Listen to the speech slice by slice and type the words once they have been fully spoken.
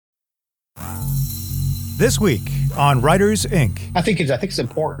This week on Writers Inc. I think it's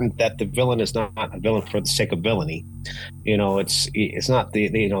important that the villain is not a villain for the sake of villainy. It's not the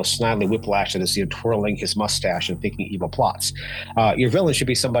Snidely Whiplash that is twirling his mustache and thinking evil plots. Your villain should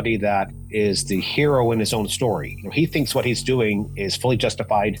be somebody that is the hero in his own story. He thinks what he's doing is fully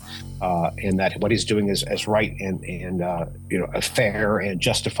justified, and that what he's doing is right and fair and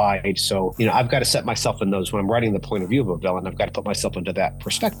justified. So I've got to set myself in those when I'm writing the point of view of a villain. I've got to put myself into that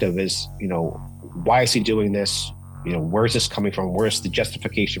perspective. Why is he doing this? Where is this coming from? Where's the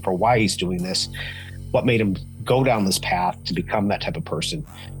justification for why he's doing this? What made him go down this path to become that type of person?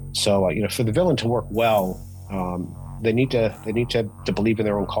 So, for the villain to work well, they need to believe in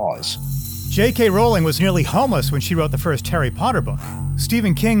their own cause. J.K. Rowling was nearly homeless when she wrote the first Harry Potter book.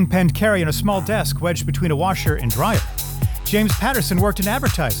 Stephen King penned Carrie in a small desk wedged between a washer and dryer. James Patterson worked in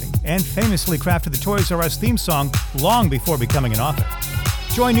advertising and famously crafted the Toys R Us theme song long before becoming an author.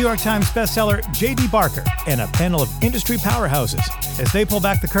 Join New York Times bestseller J.D. Barker and a panel of industry powerhouses as they pull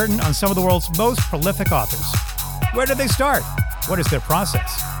back the curtain on some of the world's most prolific authors. Where did they start? What is their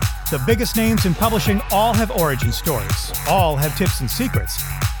process? The biggest names in publishing all have origin stories. All have tips and secrets.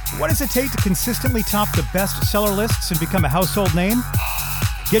 What does it take to consistently top the bestseller lists and become a household name?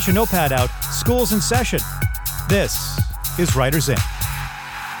 Get your notepad out. School's in session. This is Writers Inc.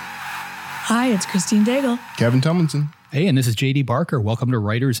 Hi, it's Christine Daigle. Kevin Tomlinson. Hey, and this is J.D. Barker. Welcome to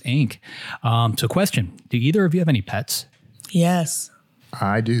Writers Inc. So question, do either of you have any pets? Yes.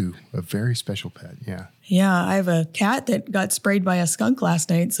 I do. A very special pet, yeah. Yeah, I have a cat that got sprayed by a skunk last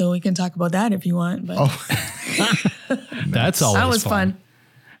night, so we can talk about that if you want. But That's always that was fun.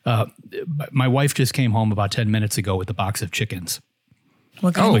 My wife just came home about 10 minutes ago with a box of chickens.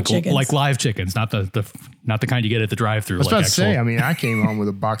 What kind of chickens? Like live chickens, not the kind you get at the drive-thru. I was about to say, I came home with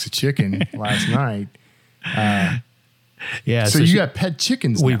a box of chicken last night. Yeah. So you got pet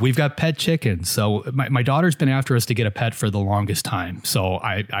chickens now. We've got pet chickens. So my daughter's been after us to get a pet for the longest time. So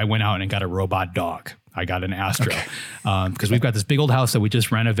I went out and got a robot dog. I got an Astro because we've got this big old house that we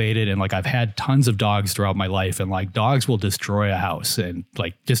just renovated. And I've had tons of dogs throughout my life, and dogs will destroy a house. And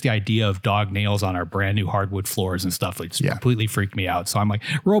just the idea of dog nails on our brand new hardwood floors and stuff completely freaked me out. So I'm like,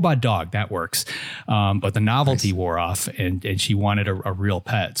 robot dog, that works. But the novelty wore off, and she wanted a real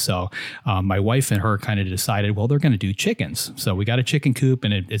pet. So my wife and her kind of decided, well, they're going to do chickens. So we got a chicken coop,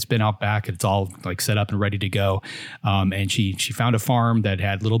 and it's been out back. It's all set up and ready to go. And she found a farm that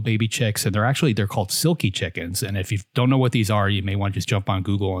had little baby chicks, and they're called silky chickens. And if you don't know what these are, you may want to just jump on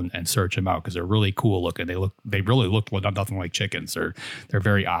Google and search them out because they're really cool looking. They really look nothing like chickens. They're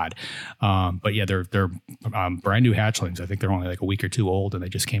very odd. But yeah, they're brand new hatchlings. I think they're only a week or two old, and they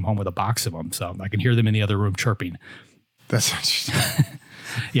just came home with a box of them. So I can hear them in the other room chirping. That's interesting.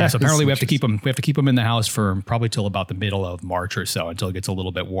 Yeah, so apparently we have to keep them. We have to keep them in the house for probably till about the middle of March or so, until it gets a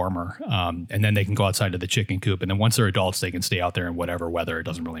little bit warmer, and then they can go outside to the chicken coop. And then once they're adults, they can stay out there in whatever weather. It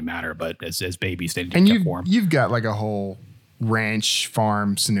doesn't really matter. But as babies, they need to get warm. You've got a whole ranch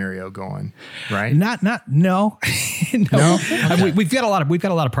farm scenario going, right? No. No? Okay. We've got a lot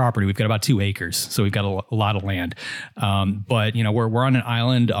of property. We've got about 2 acres, so we've got a lot of land. But we're on an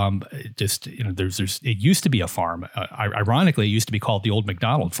island. It used to be a farm. Ironically, it used to be called the old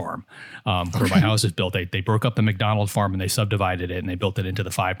McDonald farm, where my house is built. They broke up the McDonald farm and they subdivided it, and they built it into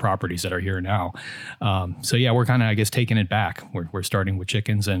the 5 properties that are here now. So yeah, we're kind of taking it back. We're starting with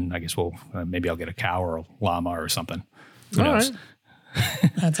chickens, and I guess maybe I'll get a cow or a llama or something. Who knows?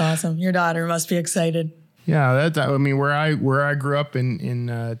 Right. That's awesome. Your daughter must be excited. Yeah, where I grew up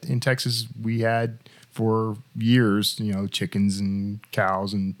in Texas, we had for years, chickens and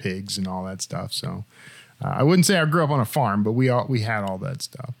cows and pigs and all that stuff. So I wouldn't say I grew up on a farm, but we had all that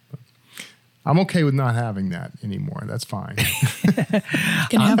stuff. But I'm okay with not having that anymore. That's fine. You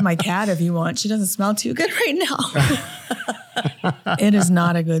can have my cat if you want. She doesn't smell too good right now. It is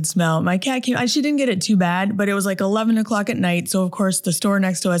not a good smell. My cat came, she didn't get it too bad, but it was 11 o'clock at night. So of course the store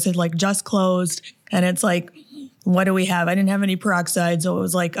next to us had just closed, and it's what do we have? I didn't have any peroxide. So it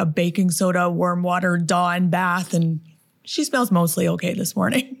was a baking soda, warm water, Dawn bath. And she smells mostly okay this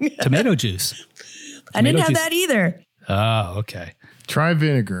morning. Tomato juice. I didn't have that either. Oh, okay. Try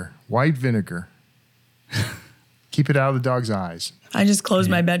vinegar, white vinegar. Keep it out of the dog's eyes. I just closed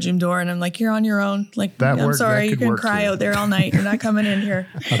my bedroom door and I'm you're on your own. I'm sorry, you can cry out there all night. You're not coming in here.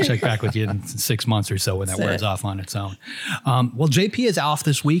 I'll check back with you in 6 months or so when that wears off on its own. Well, JP is off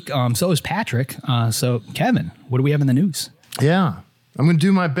this week. So is Patrick. So Kevin, what do we have in the news? Yeah. I'm going to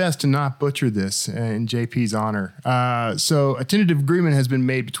do my best to not butcher this in JP's honor. So a tentative agreement has been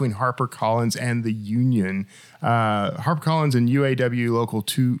made between HarperCollins and the union. HarperCollins and UAW Local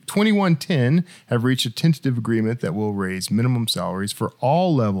 2110 have reached a tentative agreement that will raise minimum salaries for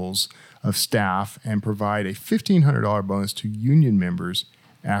all levels of staff and provide a $1,500 bonus to union members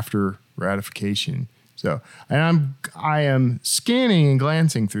after ratification. So, and I am scanning and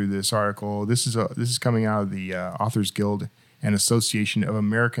glancing through this article. This is coming out of the Authors Guild and Association of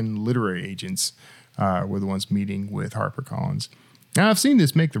American Literary Agents, were the ones meeting with HarperCollins. Now, I've seen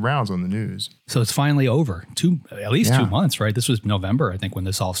this make the rounds on the news. So it's finally over. At least 2 months, right? This was November, I think, when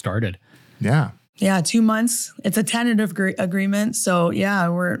this all started. Yeah. Yeah, 2 months. It's a tentative agreement. So yeah,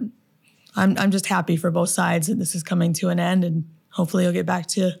 I'm just happy for both sides that this is coming to an end, and hopefully you'll get back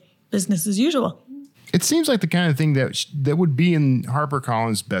to business as usual. It seems like the kind of thing that would be in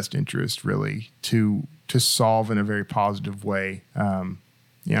HarperCollins' best interest, really, to solve in a very positive way. And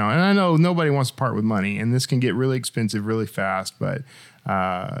I know nobody wants to part with money, and this can get really expensive really fast, but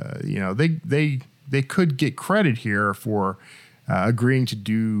they could get credit here for agreeing to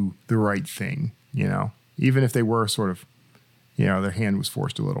do the right thing, even if they were sort of, their hand was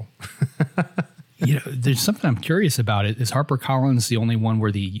forced a little. There's something I'm curious about. Is HarperCollins the only one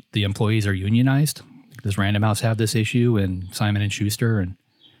where the employees are unionized? Does Random House have this issue, and Simon & Schuster? And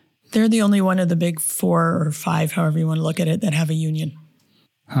they're the only one of the big 4 or 5, however you want to look at it, that have a union.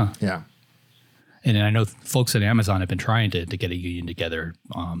 Huh. Yeah. And I know folks at Amazon have been trying to get a union together.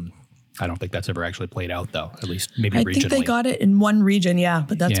 I don't think that's ever actually played out, though, at least maybe regionally. I think they got it in one region, yeah,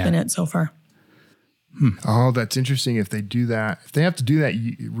 but that's been it so far. Oh, that's interesting. If they do that, if they have to do that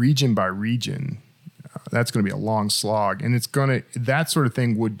region by region, that's going to be a long slog. And that sort of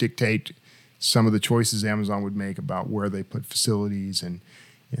thing would dictate some of the choices Amazon would make about where they put facilities and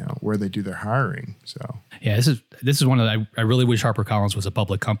where they do their hiring. So yeah, this is one of I really wish HarperCollins was a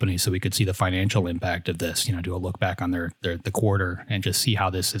public company so we could see the financial impact of this. Do a look back on the quarter and just see how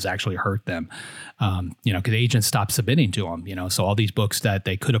this has actually hurt them. Because agents stopped submitting to them. So all these books that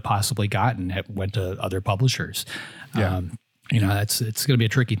they could have possibly gotten went to other publishers. Yeah. It's going to be a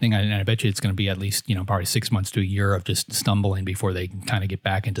tricky thing. And I bet you it's going to be at least, probably 6 months to a year of just stumbling before they kind of get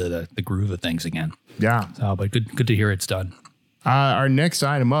back into the groove of things again. Yeah. So, but good to hear it's done. Our next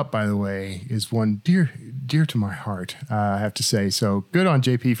item up, by the way, is one dear to my heart, I have to say. So good on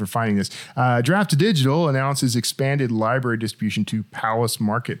JP for finding this. Draft2Digital announces expanded library distribution to Palace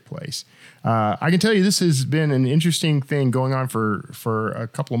Marketplace. I can tell you this has been an interesting thing going on for a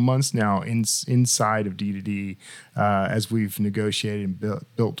couple of months now inside of D2D as we've negotiated and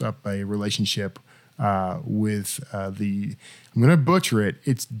built up a relationship with I'm going to butcher it.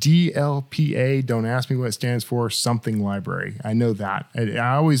 It's DLPA. Don't ask me what it stands for. Something library. I know that.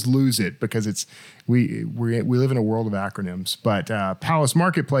 I always lose it because we live in a world of acronyms. But Palace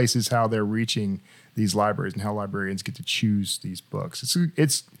Marketplace is how they're reaching these libraries and how librarians get to choose these books.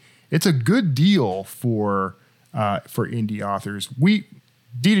 It's a good deal for indie authors.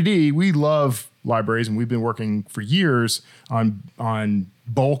 D2D, we love libraries, and we've been working for years on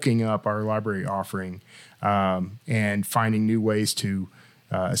bulking up our library offering and finding new ways to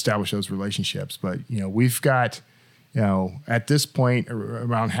establish those relationships. But we've got at this point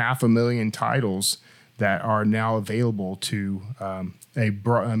around 500,000 titles that are now available to a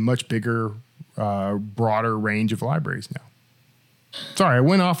much bigger, broader range of libraries now. Sorry, I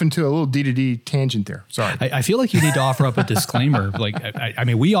went off into a little D2D tangent there. Sorry. I feel like you need to offer up a disclaimer. Like, I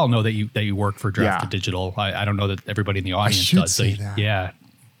mean, we all know that you work for Draft2Digital. I don't know that everybody in the audience does. Say that. Yeah.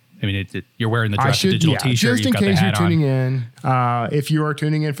 I mean, you're wearing the Draft2Digital t-shirt. Just in case you're tuning in. If you are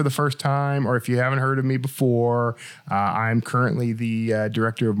tuning in for the first time, or if you haven't heard of me before, I'm currently the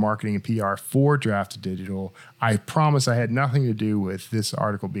director of marketing and PR for Draft2Digital. I promise I had nothing to do with this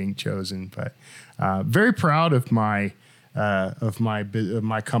article being chosen, but very proud of my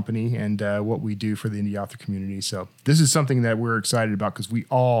company and what we do for the indie author community. So this is something that we're excited about because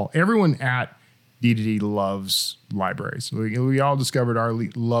everyone at D2D loves libraries. We all discovered our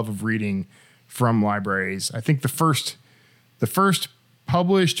love of reading from libraries. I think the first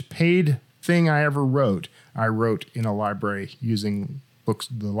published paid thing I ever wrote, I wrote in a library using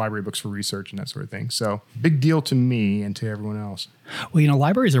the library books for research and that sort of thing. So big deal to me and to everyone else. Well,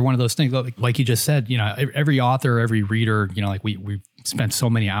 libraries are one of those things, like you just said, every author, every reader, like we spent so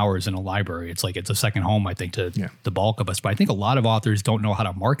many hours in a library. It's like it's a second home, I think, to the bulk of us. But I think a lot of authors don't know how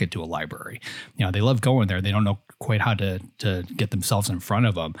to market to a library. They love going there. They don't know quite how to get themselves in front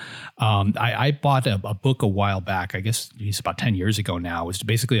of them. I bought a book a while back. I guess it's about 10 years ago now. It was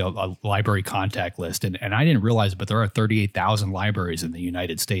basically a library contact list. And I didn't realize, but there are 38,000 libraries in the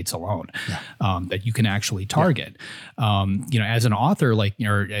United States alone that you can actually target. As an author,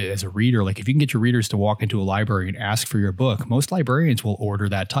 or as a reader, if you can get your readers to walk into a library and ask for your book, most librarians will order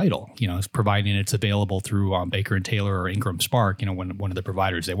that title, providing it's available through Baker and Taylor or Ingram Spark, one of the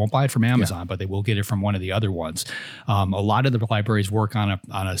providers. They won't buy it from Amazon, but they will get it from one of the other ones. A lot of the libraries work on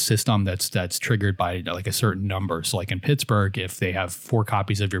a system that's triggered by a certain number. So in Pittsburgh, if they have 4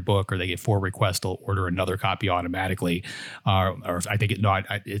 copies of your book or they get 4 requests, they'll order another copy automatically. Or if I think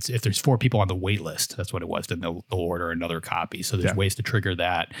it's if there's 4 people on the wait list, that's what it was, then they'll order another copy. So there's ways to trigger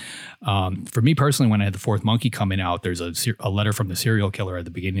that. For me personally, when I had The Fourth Monkey coming out, there's a letter from the serial killer at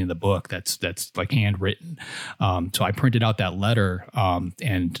the beginning of the book that's handwritten. So I printed out that letter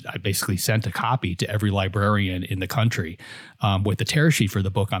and I basically sent a copy to every librarian in the country with the tear sheet for the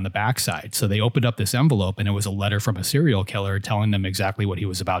book on the backside. So they opened up this envelope and it was a letter from a serial killer telling them exactly what he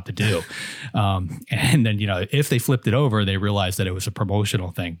was about to do. And then, if they flipped it over, they realized that it was a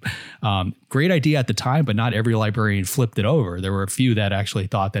promotional thing. Great idea at the time, but not every librarian flipped it over. There were a few that actually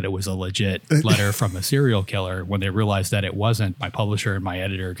thought that it was a legit letter from a serial killer when they realized that it wasn't. My publisher and my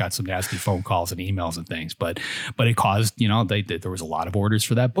editor got some nasty phone calls and emails and things, but it caused, there was a lot of orders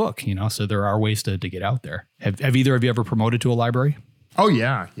for that book, so there are ways to get out there. Have either of you ever promoted to a library? Oh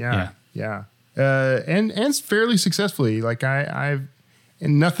yeah. And fairly successfely. I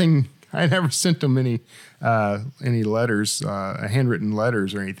never sent them any letters, handwritten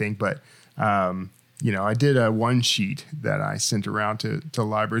letters or anything, but I did a one sheet that I sent around to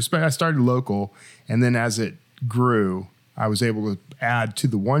libraries, but I started local, and then as it grew, I was able to add to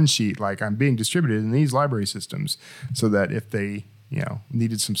the one sheet, I'm being distributed in these library systems, so that if they,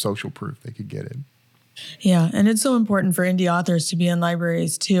 needed some social proof, they could get it. Yeah, and it's so important for indie authors to be in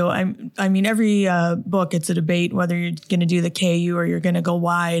libraries too. I mean, every book, it's a debate whether you're going to do the KU or you're going to go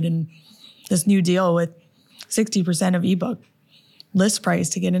wide. And this new deal with 60% of ebook list price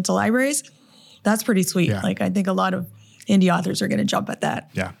to get into libraries, that's pretty sweet. Yeah. I think a lot of indie authors are going to jump at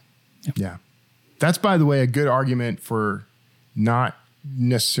that. Yeah, yeah. That's, by the way, a good argument for not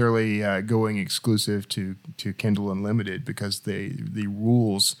necessarily going exclusive to Kindle Unlimited, because the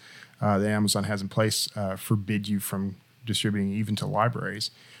rules that Amazon has in place forbid you from distributing even to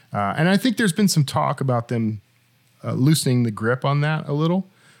libraries. And I think there's been some talk about them loosening the grip on that a little,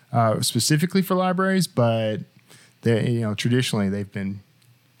 specifically for libraries, but they, traditionally they've been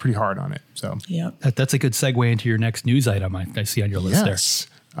pretty hard on it. So yeah, that's a good segue into your next news item I see on your list there.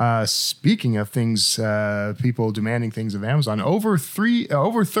 Speaking of things, people demanding things of Amazon, over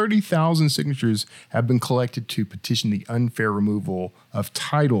 30,000 signatures have been collected to petition the unfair removal of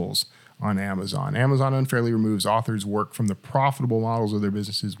titles on Amazon. Amazon unfairly removes authors' work from the profitable models of their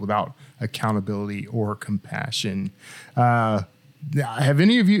businesses without accountability or compassion. Have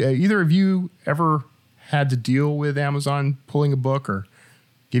either of you ever had to deal with Amazon pulling a book or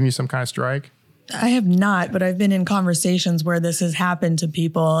giving you some kind of strike? I have not, but I've been in conversations where this has happened to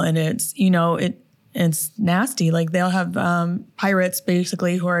people, and it's, it's nasty. They'll have pirates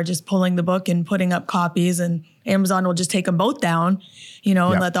basically who are just pulling the book and putting up copies, and Amazon will just take them both down,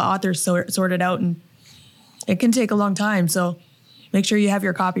 and let the authors sort it out. And it can take a long time. So make sure you have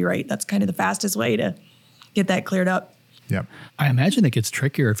your copyright. That's kind of the fastest way to get that cleared up. Yep. I imagine it gets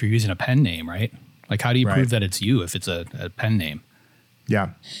trickier if you're using a pen name, right? How do you prove that it's you if it's a pen name? Yeah.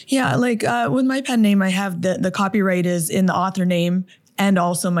 Yeah. With my pen name, I have the copyright is in the author name and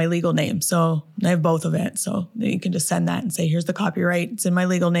also my legal name. So I have both of it. So you can just send that and say, here's the copyright. It's in my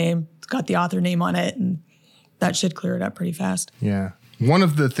legal name. It's got the author name on it. And that should clear it up pretty fast. Yeah. One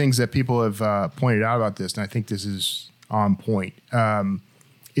of the things that people have pointed out about this, and I think this is on point,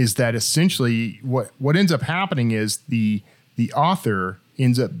 is that essentially what ends up happening is the author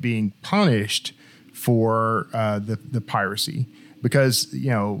ends up being punished for the piracy. Because,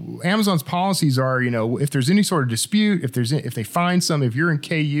 Amazon's policies are, if there's any sort of dispute, if they find if you're in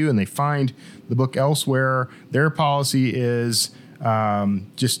KU and they find the book elsewhere, their policy is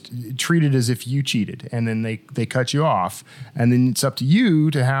just treat it as if you cheated, and then they cut you off. And then it's up to you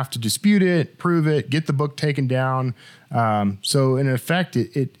to have to dispute it, prove it, get the book taken down. So in effect,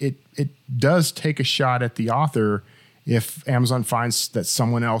 it does take a shot at the author if Amazon finds that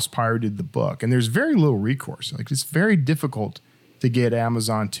someone else pirated the book. And there's very little recourse. It's very difficult to get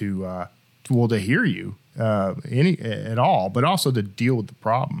Amazon to hear you at all, but also to deal with the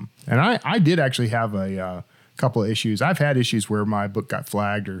problem. And I did actually have a couple of issues. I've had issues where my book got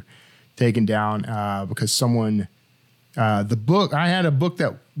flagged or taken down because someone, the book, I had a book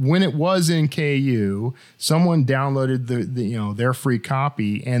that when it was in KU, someone downloaded their free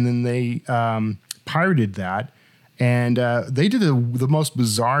copy, and then they pirated that. And they did the most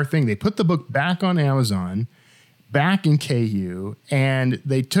bizarre thing. They put the book back on Amazon, back in KU, and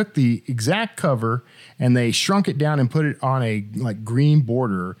they took the exact cover and they shrunk it down and put it on a like green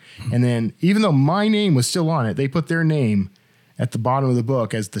border. And then even though my name was still on it, they put their name at the bottom of the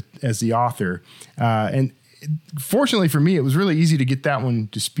book as the author. And fortunately for me, it was really easy to get that one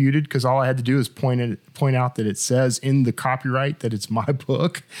disputed because all I had to do is point out that it says in the copyright that it's my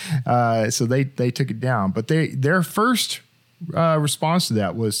book. So they took it down. But their first response to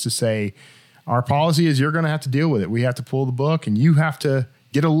that was to say, our policy is you're going to have to deal with it. We have to pull the book, and you have to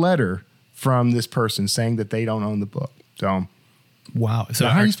get a letter from this person saying that they don't own the book. So, wow. So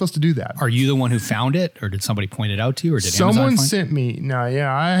how are you supposed to do that? Are you the one who found it, or did somebody point it out to you, or did someone Amazon sent me? No,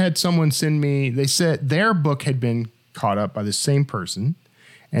 yeah, I had someone send me. They said their book had been caught up by the same person,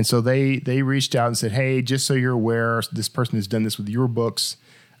 and so they reached out and said, "Hey, just so you're aware, this person has done this with your books,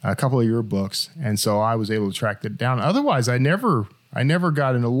 a couple of your books," and so I was able to track that down. Otherwise, I never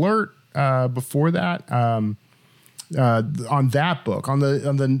got an alert before that. On that book, on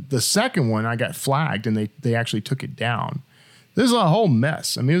the second one, I got flagged and they actually took it down. This is a whole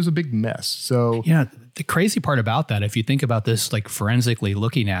mess. I mean, it was a big mess. So yeah, the crazy part about that, if you think about this, like forensically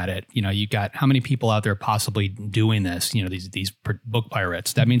looking at it, you got how many people out there possibly doing this, these book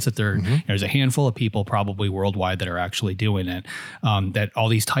pirates. That means that there's a handful of people probably worldwide that are actually doing it. That all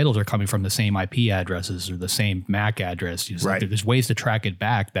these titles are coming from the same IP addresses or the same MAC address. Right. There's ways to track it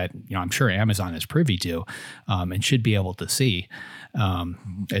back that, I'm sure Amazon is privy to, and should be able to see.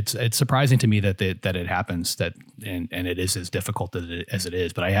 It's surprising to me that it happens and it is as difficult as it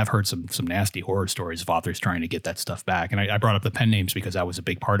is, but I have heard some nasty horror stories of authors trying to get that stuff back. And I brought up the pen names because that was a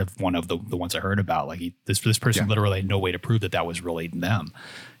big part of one of the ones I heard about. Like this person literally had no way to prove that was really them,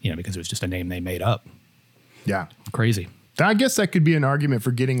 because it was just a name they made up. Yeah. Crazy. I guess that could be an argument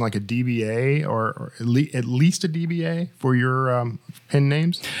for getting like a DBA or at least a DBA for your pen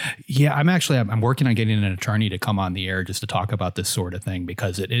names. Yeah, I'm working on getting an attorney to come on the air just to talk about this sort of thing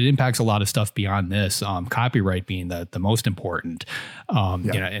because it impacts a lot of stuff beyond this. Copyright being the most important.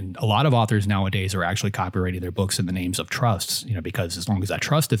 And a lot of authors nowadays are actually copyrighting their books in the names of trusts. Because as long as that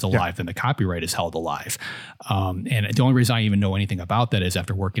trust is alive, then the copyright is held alive. And the only reason I even know anything about that is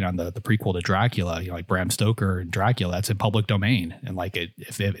after working on the prequel to Dracula. Like Bram Stoker and Dracula, that's in public domain, and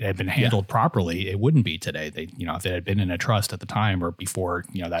if it had been handled properly, it wouldn't be today. If it had been in a trust at the time or before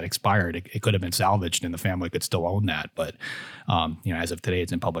that expired, it could have been salvaged and the family could still own that. But as of today,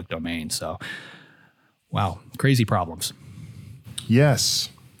 it's in public domain. So, wow, crazy problems. Yes,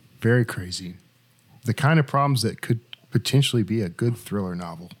 very crazy. The kind of problems that could potentially be a good thriller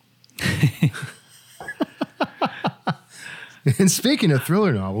novel. And speaking of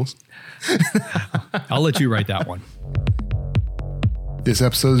thriller novels, I'll let you write that one. This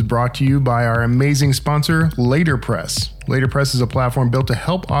episode is brought to you by our amazing sponsor, Laterpress. Laterpress is a platform built to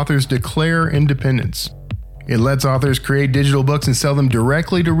help authors declare independence. It lets authors create digital books and sell them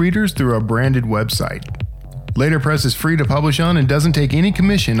directly to readers through a branded website. Laterpress is free to publish on and doesn't take any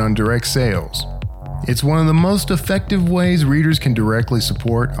commission on direct sales. It's one of the most effective ways readers can directly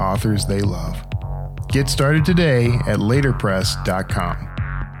support authors they love. Get started today at laterpress.com.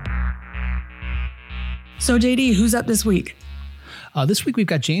 So JD, who's up this week? This week, we've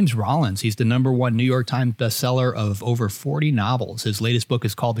got James Rollins. He's the #1 New York Times bestseller of over 40 novels. His latest book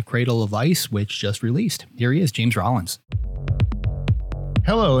is called The Cradle of Ice, which just released. Here he is, James Rollins.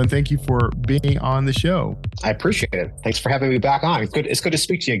 Hello, and thank you for being on the show. I appreciate it. Thanks for having me back on. It's good to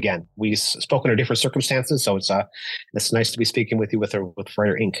speak to you again. We've spoken under different circumstances, so it's nice to be speaking with you with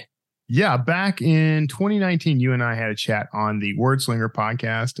Writer Inc. Yeah, back in 2019, you and I had a chat on the Wordslinger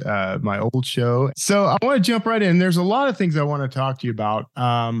podcast, my old show. So I want to jump right in. There's a lot of things I want to talk to you about,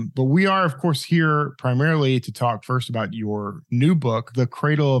 but we are, of course, here primarily to talk first about your new book, The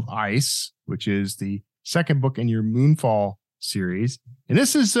Cradle of Ice, which is the second book in your Moonfall series. And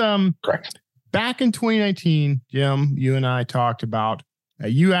this is correct. Back in 2019, Jim, you and I talked about,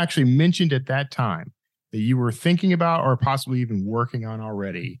 you actually mentioned at that time that you were thinking about or possibly even working on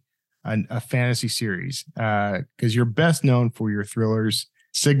already a fantasy series, because you're best known for your thrillers,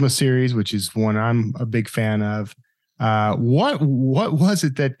 Sigma series, which is one I'm a big fan of. What was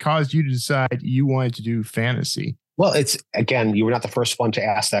it that caused you to decide you wanted to do fantasy? Well, it's again, you were not the first one to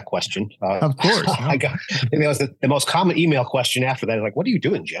ask that question. Of course. No. I got it was the most common email question after that. Like, what are you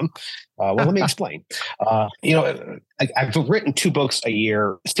doing, Jim? Well, let me explain. I've written 2 books a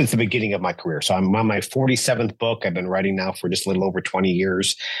year since the beginning of my career. So I'm on my 47th book. I've been writing now for just a little over 20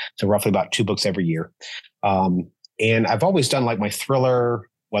 years. So roughly about 2 books every year. And I've always done like my thriller,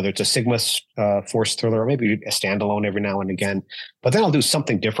 whether it's a Sigma Force thriller or maybe a standalone every now and again. But then I'll do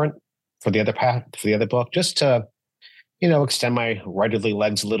something different for the other book, just to extend my writerly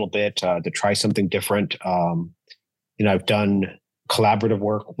legs a little bit, to try something different. I've done collaborative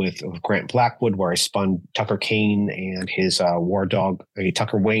work with Grant Blackwood, where I spun Tucker Kane and his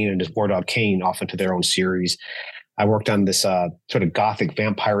Tucker Wayne and his war dog Kane off into their own series. I worked on this sort of gothic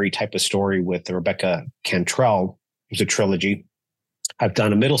vampire-y type of story with Rebecca Cantrell. It was a trilogy. I've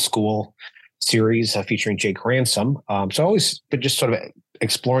done a middle school series featuring Jake Ransom. So I've always been just sort of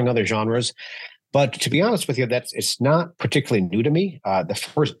exploring other genres. But to be honest with you, it's not particularly new to me. The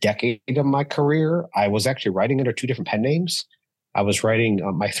first decade of my career, I was actually writing under 2 different pen names. I was writing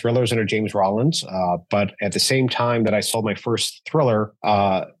my thrillers under James Rollins, but at the same time that I sold my first thriller,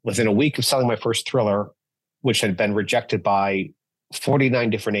 within a week of selling my first thriller, which had been rejected by 49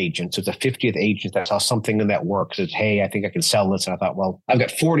 different agents. It's a 50th agent that saw something in that work, says, hey, I think I can sell this. And I thought, well, I've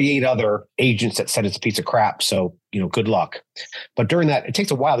got 48 other agents that said it's a piece of crap. So, good luck. But during that, it takes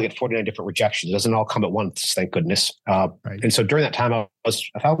a while to get 49 different rejections. It doesn't all come at once, thank goodness. Right. And so during that time, I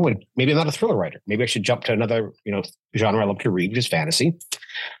thought, maybe I'm not a thriller writer. Maybe I should jump to another, genre I love to read, which is fantasy.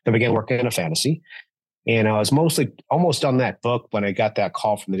 I began working in a fantasy. And I was almost done that book when I got that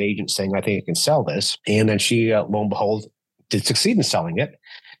call from the agent saying, I think I can sell this. And then she, lo and behold, did succeed in selling it.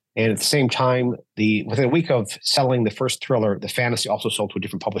 And at the same time, within a week of selling the first thriller, the fantasy also sold to a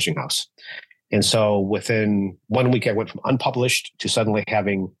different publishing house. And so within 1 week, I went from unpublished to suddenly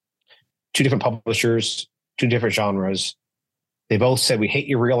having 2 different publishers, 2 different genres. They both said, we hate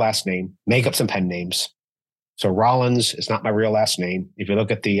your real last name, make up some pen names. So Rollins is not my real last name. If you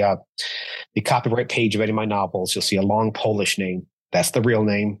look at the copyright page of any of my novels, you'll see a long Polish name. That's the real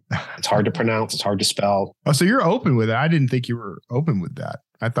name. It's hard to pronounce. It's hard to spell. Oh, so you're open with it. I didn't think you were open with that.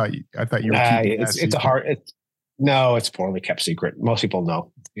 I thought you were keeping that No, it's poorly kept secret. Most people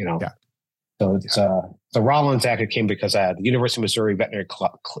know, Yeah. So it's the Rollins Act came because the University of Missouri Veterinary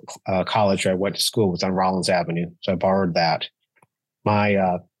College where I went to school was on Rollins Avenue. So I borrowed that. My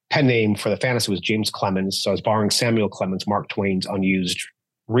pen name for the fantasy was James Clemens. So I was borrowing Samuel Clemens, Mark Twain's unused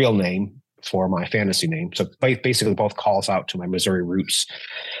real name for my fantasy name. So basically both calls out to my Missouri roots.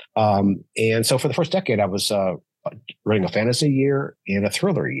 And so for the first decade, I was writing a fantasy year and a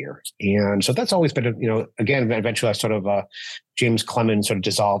thriller year. And so that's always been, again, eventually I sort of, James Clemens sort of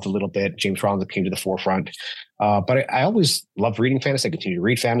dissolved a little bit. James Rollins came to the forefront. But I always loved reading fantasy. I continue to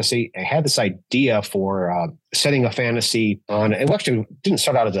read fantasy. I had this idea for setting a fantasy on, it actually didn't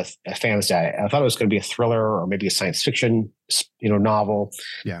start out as a fantasy. I thought it was going to be a thriller or maybe a science fiction, novel.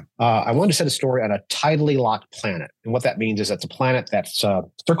 Yeah. I wanted to set a story on a tidally locked planet. And what that means is that's a planet that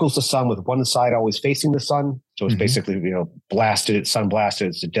circles the sun with one side always facing the sun. So it's basically, blasted, it's sun blasted,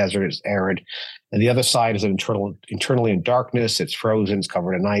 it's a desert, it's arid. And the other side is internally in darkness, it's frozen, it's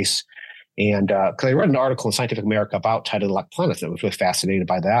covered in ice. And because I read an article in Scientific America about tidally locked planets, I was really fascinated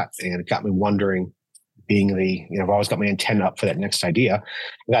by that. And it got me wondering, I've always got my antenna up for that next idea.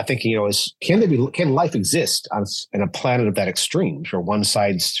 I got thinking, can life exist on a planet of that extreme, where one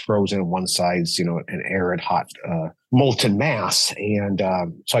side's frozen and one side's, an arid, hot, molten mass? And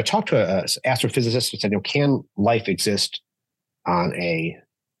so I talked to an astrophysicist and said, can life exist on a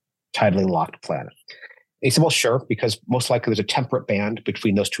tidally locked planet? And he said, well, sure, because most likely there's a temperate band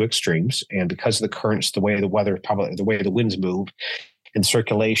between those 2 extremes. And because of the currents, the way the weather, probably the way the winds move and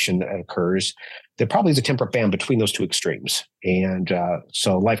circulation that occurs, there probably is a temperate band between those 2 extremes. And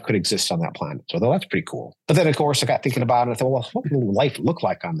so life could exist on that planet. So that's pretty cool. But then, of course, I got thinking about it. I thought, well, what would life look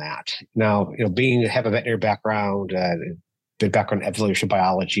like on that? Now, have a veterinary background, big background in evolutionary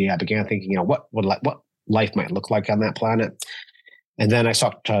biology, I began thinking, what life might look like on that planet. And then I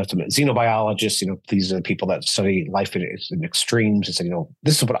talked to some xenobiologists. These are the people that study life in extremes, and said,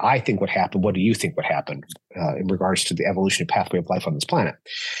 this is what I think would happen. What do you think would happen in regards to the evolutionary pathway of life on this planet?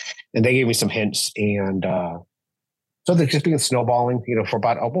 And they gave me some hints. And so they've just been snowballing, for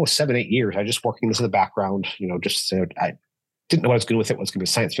about almost 7-8 years. I just working this in the background, I didn't know what I was going to do with it. Was it going to be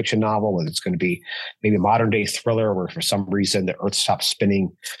a science fiction novel? Was it going to be maybe a modern day thriller where for some reason the Earth stopped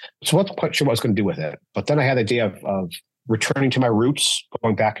spinning? So I wasn't quite sure what I was going to do with it. But then I had the idea of returning to my roots,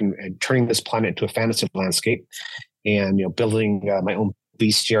 going back and turning this planet into a fantasy landscape, and building my own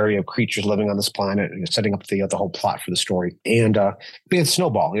bestiary of creatures living on this planet, and setting up the whole plot for the story. And being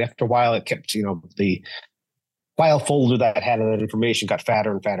snowball. After a while, it kept the file folder that had that information got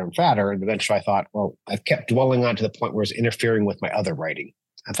fatter and fatter and fatter. And eventually I thought, well, I kept dwelling on to the point where it's interfering with my other writing.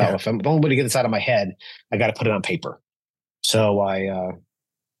 I thought, if I'm only going to get this out of my head, I got to put it on paper. So I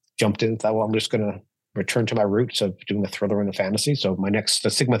jumped in and thought, well, I'm just going to return to my roots of doing a thriller and a fantasy. So my next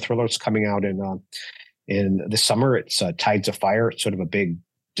Sigma thriller is coming out in the summer. It's Tides of Fire. It's sort of a big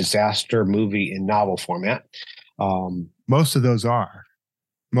disaster movie in novel format. Most of those are.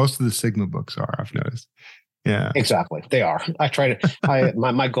 Most of the Sigma books are, I've noticed. Yeah, exactly. They are. I try to.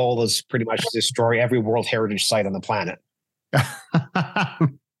 My goal is pretty much to destroy every World Heritage site on the planet.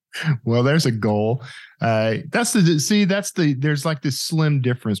 Well, there's a goal. There's like this slim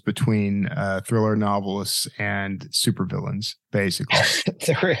difference between thriller novelists and supervillains, basically.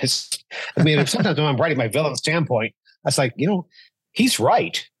 There is. I mean, sometimes when I'm writing my villain standpoint, I was like, he's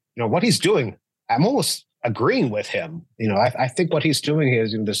right. What he's doing, I'm almost agreeing with him. I think what he's doing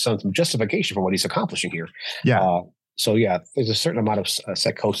is there's some justification for what he's accomplishing here. Yeah. So yeah, there's a certain amount of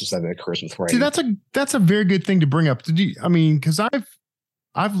psychosis that occurs with writing. See, that's a very good thing to bring up. Because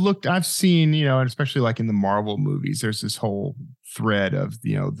I've seen, and especially like in the Marvel movies, there's this whole thread of,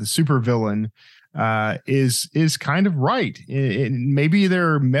 the supervillain is kind of right. Maybe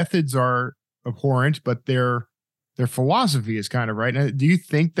their methods are abhorrent, but their philosophy is kind of right. Now, do you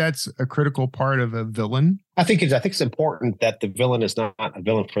think that's a critical part of a villain? I think it's important that the villain is not a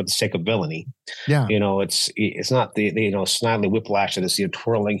villain for the sake of villainy. Yeah. It's not the snidely whiplash that is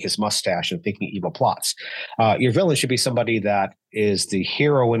twirling his mustache and thinking evil plots. Your villain should be somebody that is the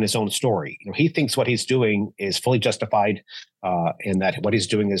hero in his own story. He thinks what he's doing is fully justified, and that what he's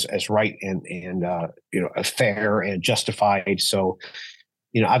doing is right and fair and justified. So,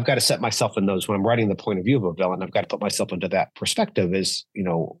 I've got to set myself in those when I'm writing the point of view of a villain. I've got to put myself into that perspective. Is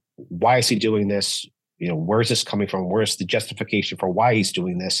why is he doing this? Where is this coming from? Where's the justification for why he's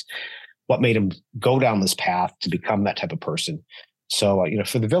doing this? What made him go down this path to become that type of person? So,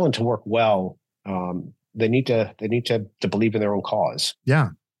 for the villain to work well, they need to believe in their own cause. Yeah,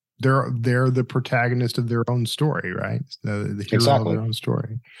 they're the protagonist of their own story, right? The hero of their own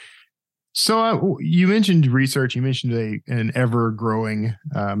story. So you mentioned research. You mentioned an ever-growing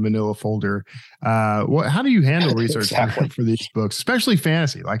manila folder. How do you handle research for these books, especially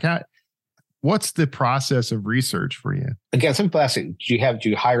fantasy? Like, what's the process of research for you? Again, some people ask, do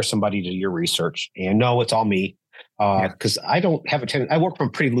you hire somebody to do your research? And no, it's all me, because I don't have a tendency. I work from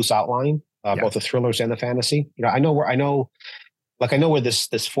a pretty loose outline, both the thrillers and the fantasy. I know where this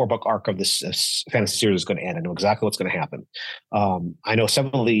 4-book arc of this fantasy series is going to end. I know exactly what's going to happen. I know some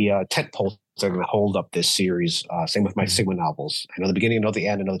of the tent poles that are going to hold up this series. Same with my Sigma novels. I know the beginning, I know the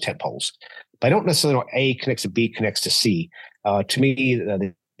end, I know the tent poles. But I don't necessarily know A connects to B connects to C. To me,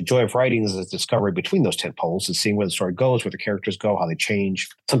 the joy of writing is the discovery between those tent poles and seeing where the story goes, where the characters go, how they change.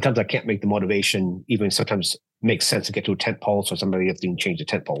 Sometimes I can't make the motivation even sometimes make sense to get to a tent pole, so somebody has to change the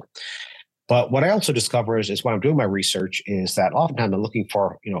tent pole. But what I also discover is when I'm doing my research is that oftentimes I'm looking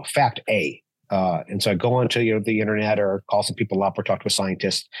for, fact A. And so I go onto the internet or call some people up or talk to a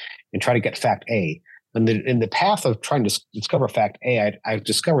scientist and try to get fact A. And in the path of trying to discover fact A, I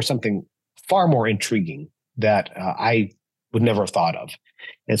discover something far more intriguing that I would never have thought of.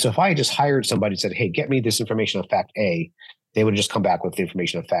 And so if I just hired somebody and said, hey, get me this information of fact A, they would just come back with the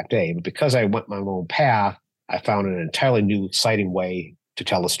information of fact A. But because I went my own path, I found an entirely new, exciting way to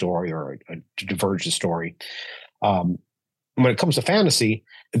tell a story or to diverge the story. When it comes to fantasy,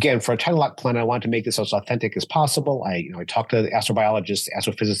 again, for a title lock plan, I wanted to make this as authentic as possible. I talked to the astrobiologists, the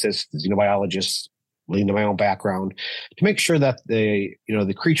astrophysicists, the xenobiologists, leading to my own background to make sure that the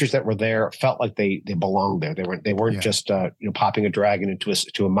creatures that were there felt like they belonged there. They weren't just popping a dragon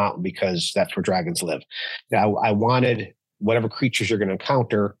into a mountain because that's where dragons live. I wanted whatever creatures you're going to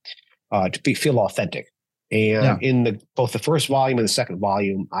encounter to feel authentic. And in both the first volume and the second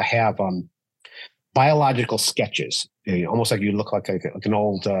volume, I have biological sketches, almost like you look like an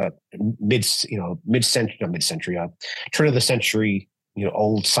old mid-century, turn of the century,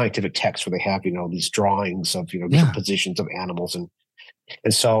 old scientific texts where they have these drawings of different positions of animals, and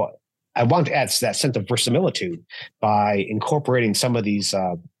so I want to add that sense of verisimilitude by incorporating some of these.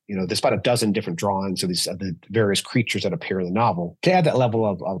 There's about a dozen different drawings of these the various creatures that appear in the novel to add that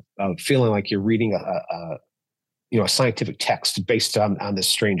level of feeling like you're reading a scientific text based on this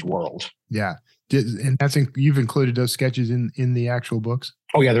strange world. Yeah. And you've included those sketches in the actual books?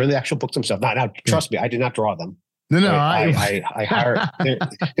 Oh yeah, they're in the actual books themselves. Now, trust me, I did not draw them. No, I hired.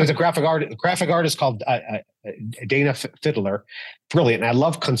 There's a graphic artist called Dana Fiddler, brilliant. And I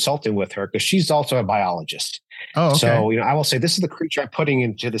love consulting with her because she's also a biologist. Oh, okay. So I will say this is the creature I'm putting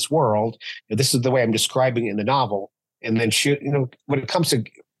into this world. This is the way I'm describing it in the novel. And then she, when it comes to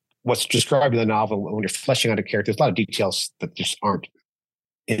what's described in the novel, when you're fleshing out a character, there's a lot of details that just aren't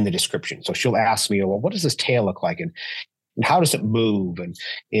in the description. So she'll ask me, well, what does this tail look like? And how does it move?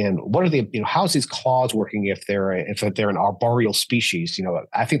 And what are the, how's these claws working if they're an arboreal species?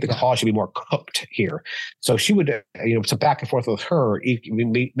 I think the claws should be more cooked here. So she would, so back and forth with her,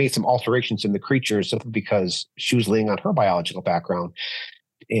 we made some alterations in the creatures simply because she was leaning on her biological background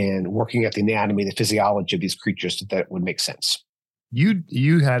and working at the anatomy, the physiology of these creatures that would make sense.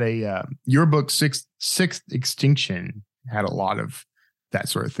 You had your book, Sixth Extinction, had a lot of that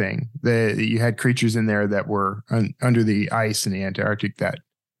sort of thing. You had creatures in there that were under the ice in the Antarctic that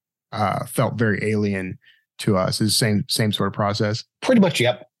felt very alien to us. Is the same sort of process? Pretty much,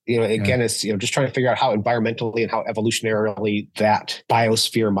 yep. It's just trying to figure out how environmentally and how evolutionarily that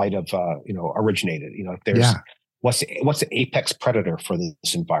biosphere might have originated. If there's what's the apex predator for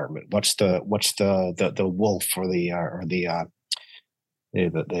this environment? What's the wolf or the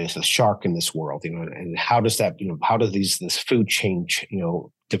shark in this world, and how does that, how does this food change,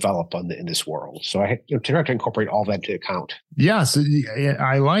 develop in this world? So I try to incorporate all that into account. Yeah. So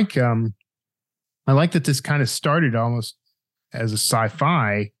I like that this kind of started almost as a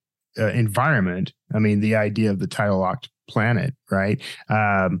sci-fi environment. I mean, the idea of the tidal locked planet, right?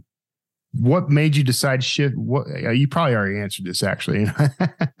 What made you decide to shift? You probably already answered this actually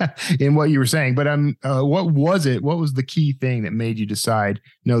in what you were saying, but what was it? What was the key thing that made you decide,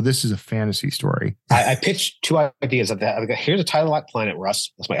 no, this is a fantasy story? I pitched two ideas of that. Here's a tidal locked planet,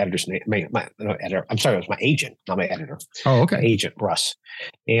 Russ. That's my editor's name. No, editor. I'm sorry, it was my agent, not my editor. Oh, okay. My agent, Russ.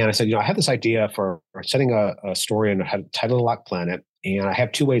 And I said, I have this idea for setting a story on a tidal locked planet, and I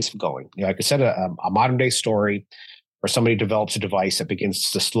have two ways of going. I could set a modern day story, or somebody develops a device that begins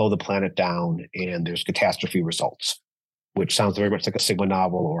to slow the planet down and there's catastrophe results, which sounds very much like a Sigma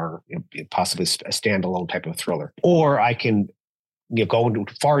novel or possibly a standalone type of thriller. Or I can go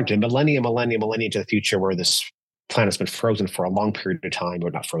far into millennia into the future where this planet's been frozen for a long period of time,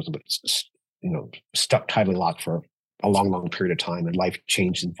 or not frozen, but it's stuck tidally locked for a long, long period of time, and life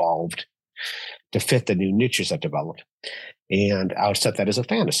change involved to fit the new niches that developed. And I would set that as a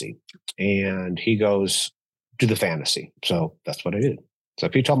fantasy. And he goes, do the fantasy. So that's what I did. So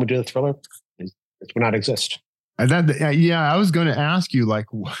if you told me to do the thriller, it would not exist. And I was going to ask you, like,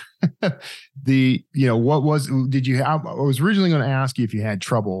 what did you have? I was originally going to ask you if you had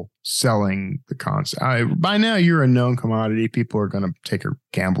trouble selling the concept. By now, you're a known commodity. People are going to take a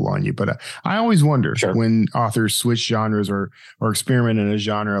gamble on you. But I always wonder when authors switch genres or experiment in a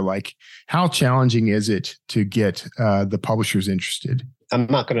genre, like, how challenging is it to get the publishers interested? I'm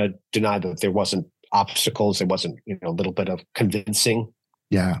not going to deny that there wasn't obstacles. There wasn't, a little bit of convincing.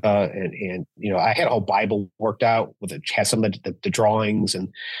 Yeah. And I had a whole Bible worked out with it, had some of the drawings, and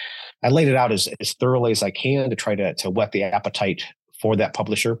I laid it out as thoroughly as I can to try to whet the appetite for that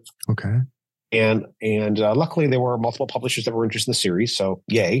publisher. Okay. And luckily there were multiple publishers that were interested in the series. So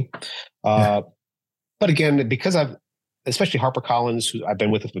yay. But again, because especially HarperCollins, who I've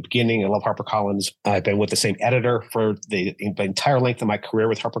been with at the beginning. I love HarperCollins. I've been with the same editor for the entire length of my career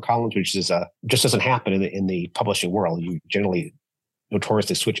with HarperCollins, which is just doesn't happen in the publishing world. You generally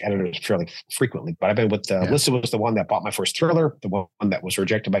notoriously switch editors fairly frequently. But I've been with Alyssa was the one that bought my first thriller, the one that was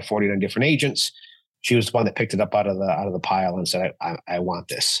rejected by 49 different agents. She was the one that picked it up out of the pile and said, I want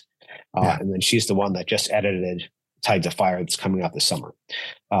this. And then she's the one that just edited Tides of Fire that's coming out this summer.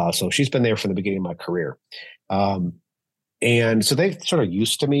 So she's been there from the beginning of my career. And so they've sort of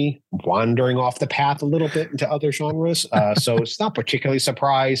used to me wandering off the path a little bit into other genres. So it's not particularly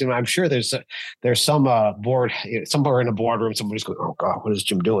surprising. I'm sure there's some board somewhere in a boardroom, somebody's going, oh God, what is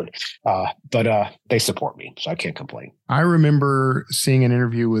Jim doing? But they support me, so I can't complain. I remember seeing an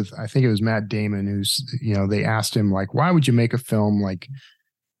interview with, I think it was Matt Damon, who's, they asked him, like, why would you make a film like,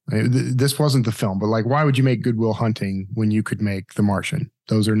 this wasn't the film, but like, why would you make Good Will Hunting when you could make The Martian?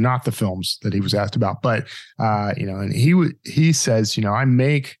 Those are not the films that he was asked about. But, and he says, I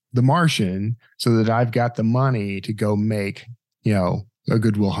make The Martian so that I've got the money to go make, a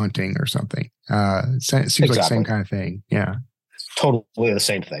Good Will Hunting or something. It seems like the same kind of thing. Yeah. Totally the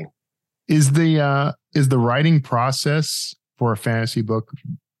same thing. Is the writing process for a fantasy book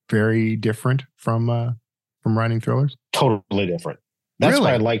very different from writing thrillers? Totally different. That's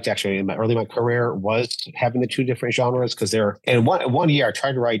what I liked actually in my career was having the two different genres, because and one year I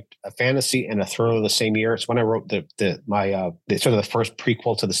tried to write a fantasy and a thriller the same year. It's when I wrote the sort of the first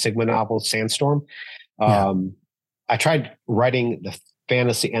prequel to the Sigma novel Sandstorm. I tried writing the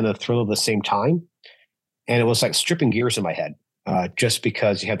fantasy and the thriller at the same time, and it was like stripping gears in my head. Just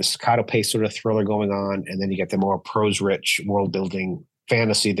because you have the staccato pace sort of thriller going on, and then you get the more prose rich world building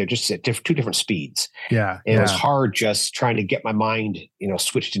fantasy. They're just at two different speeds. Yeah. And it was hard just trying to get my mind,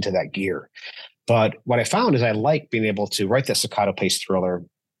 switched into that gear. But what I found is I like being able to write that staccato paced thriller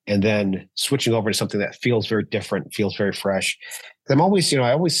and then switching over to something that feels very different, feels very fresh. I'm always,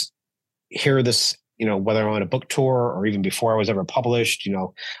 I always hear this, whether I'm on a book tour or even before I was ever published,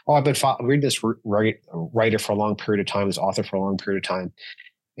 I've been reading this writer for a long period of time, this author for a long period of time.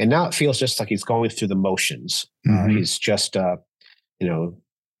 And now it feels just like he's going through the motions. He's just,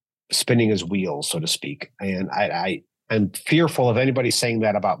 spinning his wheels, so to speak. And I'm fearful of anybody saying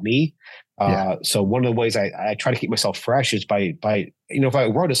that about me. So one of the ways I try to keep myself fresh is by if I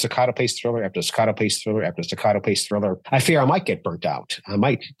wrote a staccato paced thriller after staccato paced thriller after staccato paced thriller, I fear I might get burnt out. I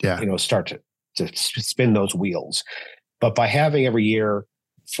might, start to spin those wheels. But by having every year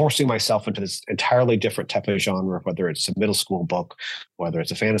forcing myself into this entirely different type of genre, whether it's a middle school book, whether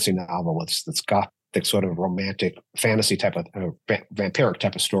it's a fantasy novel, it's gothic sort of romantic fantasy type of vampiric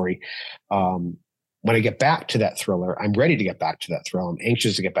type of story. When I get back to that thriller, I'm ready to get back to that thriller. I'm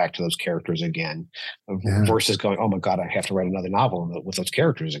anxious to get back to those characters again, versus going, oh my God, I have to write another novel with those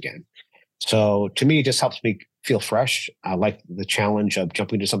characters again. So to me, it just helps me feel fresh. I like the challenge of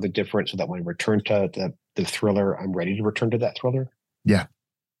jumping to something different so that when I return to the thriller, I'm ready to return to that thriller. Yeah.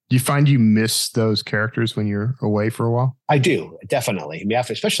 Do you find you miss those characters when you're away for a while? I do, definitely. I mean,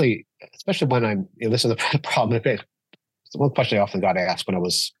 especially when I'm, this is the problem. It's one question I often got asked when I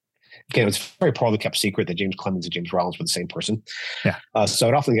was, again, it was very poorly kept secret that James Clemens and James Rollins were the same person. Yeah. So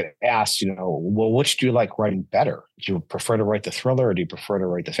I'd often get asked, well, which do you like writing better? Do you prefer to write the thriller or do you prefer to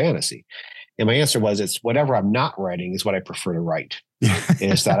write the fantasy? And my answer was, it's whatever I'm not writing is what I prefer to write.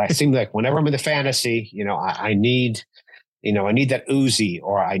 Is that I seem like whenever I'm in the fantasy, I need that Uzi,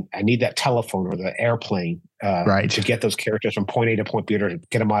 or I need that telephone or the airplane to get those characters from point A to point B, or to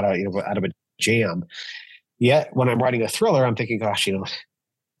get them out of a jam. Yet when I'm writing a thriller, I'm thinking, gosh,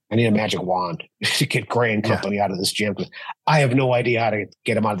 I need a magic wand to get Gray and Company out of this jam, because I have no idea how to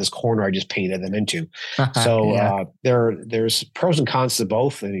get them out of this corner I just painted them into. So there's pros and cons to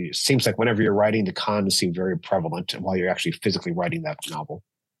both. And it seems like whenever you're writing, the cons seem very prevalent while you're actually physically writing that novel.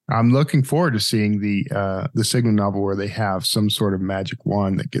 I'm looking forward to seeing the Sigma novel where they have some sort of magic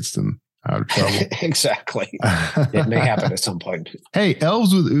wand that gets them out of trouble. Exactly. It may happen at some point. Hey,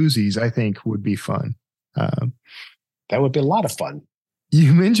 elves with Uzis, I think, would be fun. That would be a lot of fun.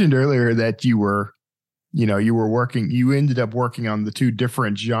 You mentioned earlier that you ended up working on the two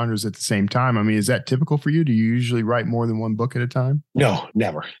different genres at the same time. I mean, is that typical for you? Do you usually write more than one book at a time? No,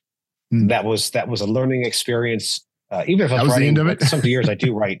 never. That was a learning experience. Even if I was writing, the end of it. Some years I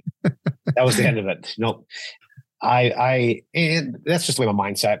do write. That was the end of it. No, and that's just the way my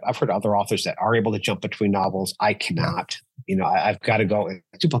mindset. I've heard other authors that are able to jump between novels. I cannot. I've got to go.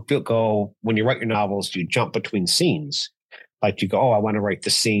 People go when you write your novels, you jump between scenes. Like you go, I want to write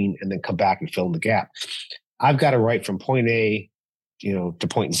the scene and then come back and fill in the gap. I've got to write from point A, to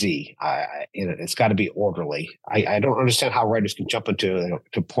point Z. It's got to be orderly. I don't understand how writers can jump into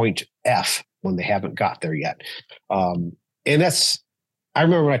to point F when they haven't got there yet. And I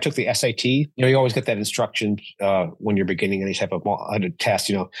remember when I took the SAT, you always get that instruction when you're beginning any type of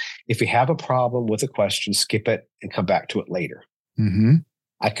test, if you have a problem with a question, skip it and come back to it later. Mm-hmm.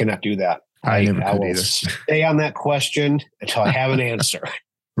 I cannot do that. I never could will either. Stay on that question until I have an answer.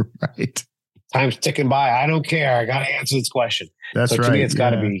 Right. Time's ticking by. I don't care. I got to answer this question. That's right. To me, it's got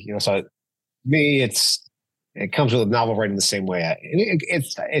to be, so me, it comes with novel writing the same way.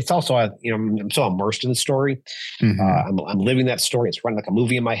 It's also, I'm so immersed in the story. Mm-hmm. I'm living that story. It's running like a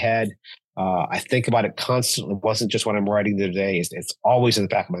movie in my head. I think about it constantly. It wasn't just when I'm writing the day. It's always in the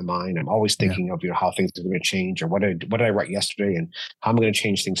back of my mind. I'm always thinking of how things are going to change, or what did I write yesterday, and how I'm going to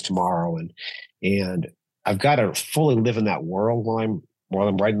change things tomorrow. And I've got to fully live in that world while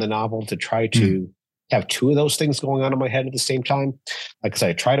I'm writing the novel, to try to have two of those things going on in my head at the same time. Like I said,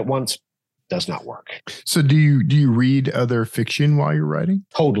 I tried it once, does not work. So do you read other fiction while you're writing?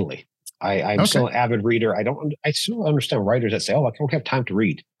 Totally. I'm still an avid reader. I still understand writers that say, I don't have time to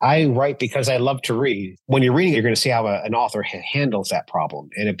read. I write because I love to read. When you're reading, you're going to see how an author handles that problem.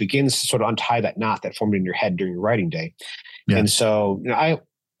 And it begins to sort of untie that knot that formed in your head during your writing day. Yeah. And so,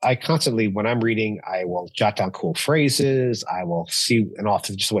 I constantly, when I'm reading, I will jot down cool phrases. I will see an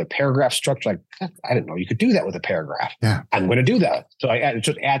author, just the way a paragraph structure. Like, I didn't know you could do that with a paragraph. Yeah. I'm going to do that. So I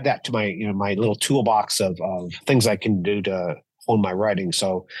just add that to my, my little toolbox of things I can do to hone my writing.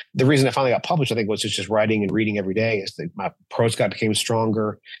 So the reason I finally got published, I think, was just writing and reading every day. Is that my prose became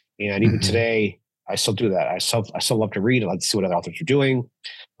stronger. And even today, I still do that. I still love to read. I like to see what other authors are doing.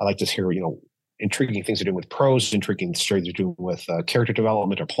 I like to hear, intriguing things they're doing with prose, intriguing stories they're doing with character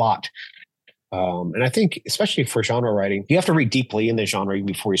development or plot. And I think, especially for genre writing, you have to read deeply in the genre even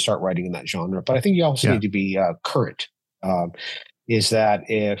before you start writing in that genre. But I think you also need to be current. Is that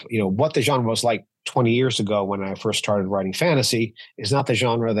if, what the genre was like 20 years ago when I first started writing fantasy is not the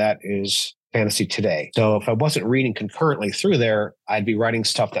genre that is fantasy today. So if I wasn't reading concurrently through there, I'd be writing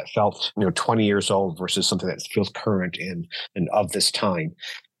stuff that felt, 20 years old versus something that feels current and of this time.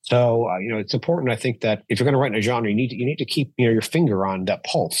 So, it's important, I think, that if you're going to write in a genre, you need to keep your finger on that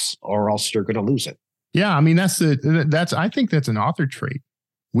pulse, or else you're going to lose it. Yeah, I mean, I think that's an author trait.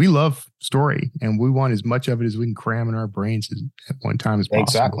 We love story, and we want as much of it as we can cram in our brains at one time as possible.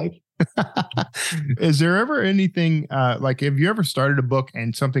 Exactly. Is there ever anything like, have you ever started a book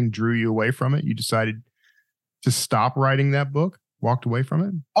and something drew you away from it? You decided to stop writing that book, walked away from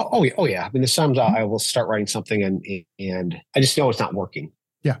it? Oh yeah. I mean, there's times I will start writing something and I just know it's not working.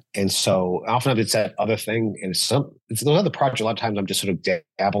 Yeah. And so often it's that other thing, and it's those other projects. A lot of times I'm just sort of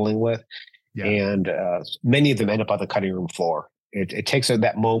dabbling with, and many of them end up on the cutting room floor. It takes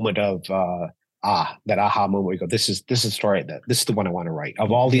that moment of that aha moment where you go, this is a story this is the one I want to write.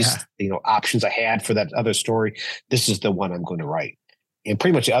 Of all these options I had for that other story, this is the one I'm going to write. And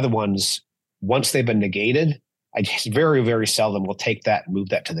pretty much the other ones, once they've been negated, I just very, very seldom will take that and move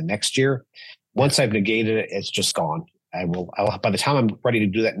that to the next year. Once I've negated it, it's just gone. I'll by the time I'm ready to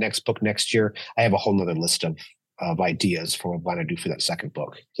do that next book next year, I have a whole nother list of ideas for what I do for that second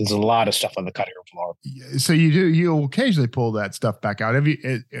book. There's a lot of stuff on the cutting room floor. So you'll occasionally pull that stuff back out.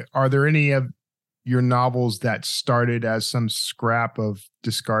 Are there any of your novels that started as some scrap of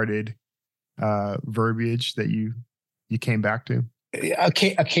discarded verbiage that you came back to?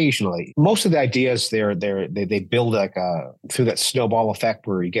 Occasionally. Most of the ideas they build like through that snowball effect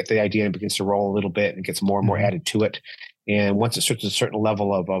where you get the idea and it begins to roll a little bit and gets more and more added to it. And once it starts a certain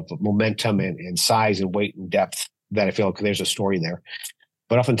level of momentum and size and weight and depth, that I feel like there's a story there.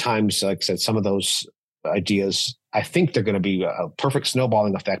 But oftentimes, like I said, some of those ideas, I think they're going to be a perfect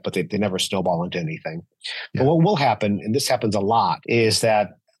snowballing effect, but they never snowball into anything. Yeah. But what will happen, and this happens a lot, is that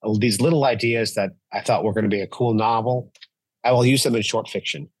these little ideas that I thought were going to be a cool novel, I will use them in short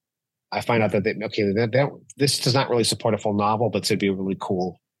fiction. I find out that this does not really support a full novel, but it'd be a really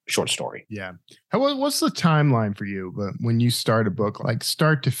cool short story. Yeah. What's the timeline for you? But when you start a book, like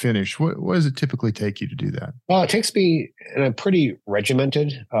start to finish, what does it typically take you to do that? Well, it takes me, and I'm pretty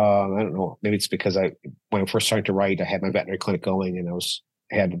regimented. I don't know. Maybe it's because when I first started to write, I had my veterinary clinic going, and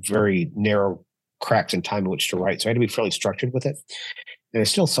I had very narrow cracks in time in which to write, so I had to be fairly structured with it. And I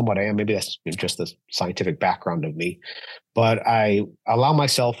still somewhat am. Maybe that's just the scientific background of me. But I allow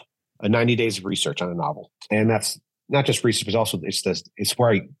myself 90 days of research on a novel. And that's not just research, but also it's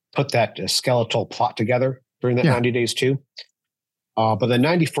where I put that skeletal plot together during that 90 days too. But the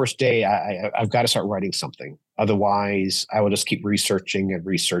 91st day, I've got to start writing something. Otherwise, I will just keep researching and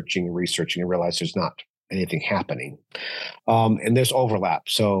realize there's not anything happening. And there's overlap.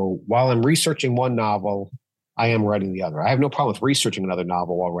 So while I'm researching one novel, I am writing the other. I have no problem with researching another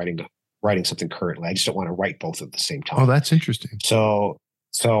novel while writing something currently. I just don't want to write both at the same time. Oh, that's interesting. So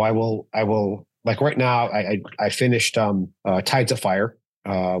I will like right now. I finished Tides of Fire,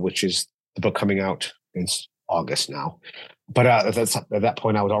 which is the book coming out in August now. But at that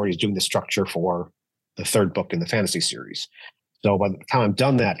point, I was already doing the structure for the third book in the fantasy series. So by the time I'm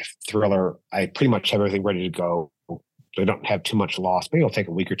done that thriller, I pretty much have everything ready to go. So I don't have too much loss. Maybe I'll take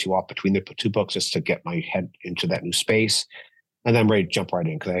a week or two off between the two books just to get my head into that new space. And then I'm ready to jump right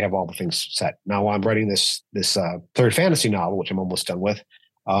in because I have all the things set. Now, while I'm writing this third fantasy novel, which I'm almost done with,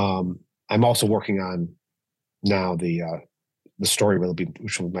 I'm also working on now the story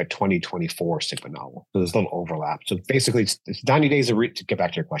which will be my 2024 Sigma novel. So there's a little overlap. So basically, it's 90 days to get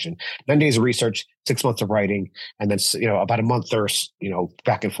back to your question. 90 days of research, 6 months of writing, and then about a month or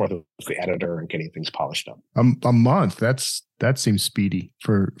back and forth with the editor and getting things polished up. A month. That seems speedy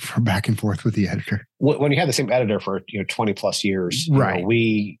for back and forth with the editor. When you have the same editor for 20 plus years, right?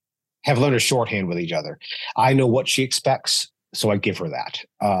 We have learned a shorthand with each other. I know what she expects, so I give her that.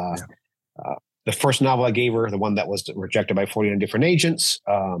 The first novel I gave her, the one that was rejected by 49 different agents,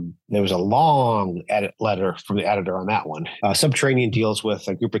 there was a long letter from the editor on that one. Subterranean deals with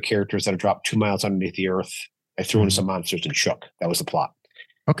a group of characters that are dropped 2 miles underneath the earth. I threw in some monsters and shook. That was the plot.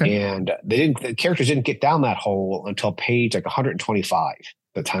 Okay. And the characters didn't get down that hole until page 125.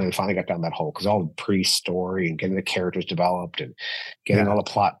 The time they finally got down that hole, because all the pre-story and getting the characters developed and getting all the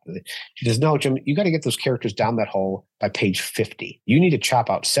plot. She says, no, Jim, you got to get those characters down that hole by page 50. You need to chop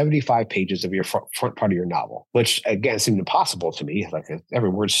out 75 pages of your front part of your novel, which again seemed impossible to me. Like every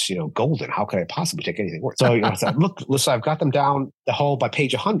word's golden. How could I possibly take anything worse? So I said, look, listen, I've got them down the hole by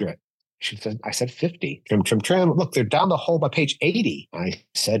page 100. She said, I said 50. Trim. Look, they're down the hole by page 80. I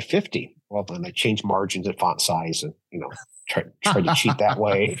said 50. well, then I change margins and font size and, try to cheat that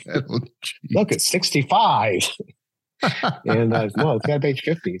way. Look, it's 65. And no, it's got page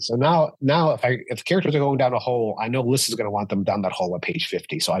 50. So now if characters are going down a hole, I know Liz is going to want them down that hole at page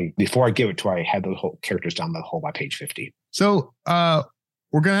 50. So before I give it to her, I had those characters down that hole by page 50. So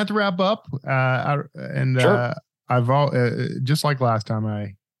we're going to have to wrap up. Sure. Just like last time,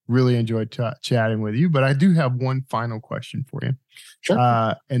 I really enjoyed chatting with you, but I do have one final question for you.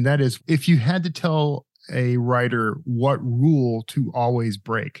 Sure. And that is, if you had to tell a writer what rule to always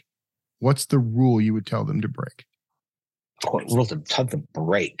break, what's the rule you would tell them to break? What rule to tell them to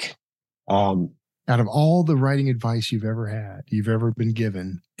break? Out of all the writing advice you've ever been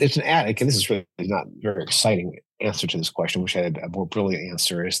given. It's an attic, and this is really not a very exciting answer to this question, which I had a more brilliant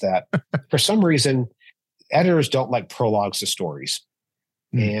answer, is that for some reason, editors don't like prologues to stories.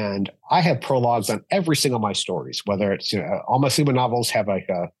 And I have prologues on every single of my stories, whether it's, all my Sleeman novels have like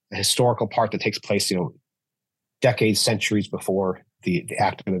a historical part that takes place, decades, centuries before the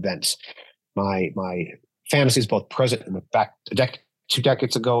active events. My fantasy is both present and back 2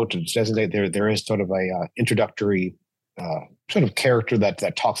 decades ago to designate there is sort of a introductory sort of character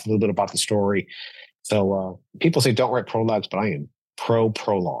that talks a little bit about the story. So people say don't write prologues, but I am pro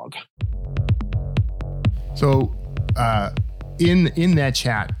prologue. So in that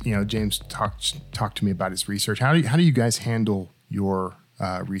chat, James talked to me about his research. How do you guys handle your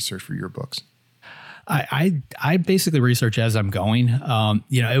research for your books? I basically research as I'm going.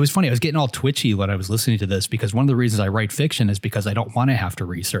 It was funny. I was getting all twitchy when I was listening to this because one of the reasons I write fiction is because I don't want to have to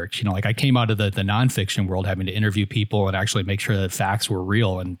research. Like I came out of the nonfiction world having to interview people and actually make sure that facts were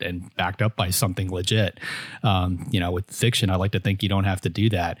real and backed up by something legit. With fiction, I like to think you don't have to do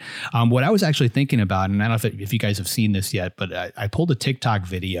that. What I was actually thinking about, and I don't know if you guys have seen this yet, but I pulled a TikTok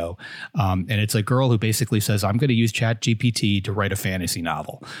video, and it's a girl who basically says, I'm going to use ChatGPT to write a fantasy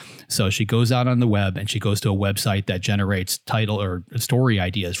novel. So she goes out on the web and she goes to a website that generates title or story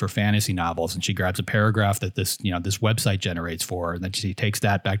ideas for fantasy novels. And she grabs a paragraph that this website generates for her. And then she takes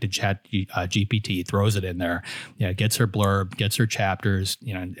that back to GPT, throws it in there, gets her blurb, gets her chapters,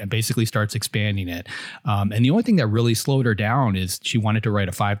 and basically starts expanding it. And the only thing that really slowed her down is she wanted to write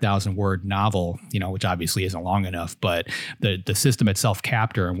a 5,000 word novel, which obviously isn't long enough, but the system itself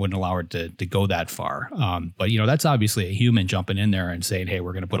capped her and wouldn't allow her to go that far. But that's obviously a human jumping in there and saying, hey,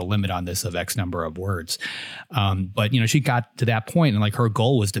 we're going to put a limit on this of X number of words. But she got to that point and like her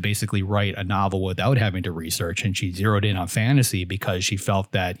goal was to basically write a novel without having to research. And she zeroed in on fantasy because she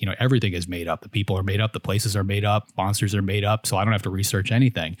felt that, everything is made up. The people are made up. The places are made up. Monsters are made up. So I don't have to research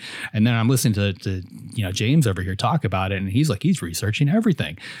anything. And then I'm listening to James over here talk about it. And he's researching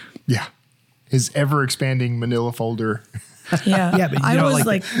everything. Yeah. His ever expanding Manila folder. Yeah. Yeah. But, I was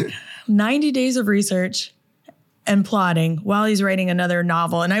like 90 days of research and plotting while he's writing another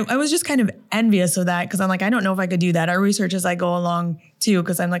novel. And I was just kind of envious of that because I'm like, I don't know if I could do that. I research as I go along too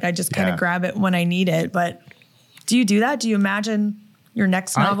because I'm like, I just kind of grab it when I need it. But do you do that? Do you imagine your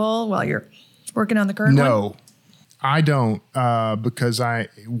next novel while you're working on the current one? No, I don't because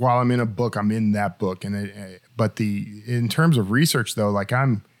while I'm in a book, I'm in that book. But in terms of research though, like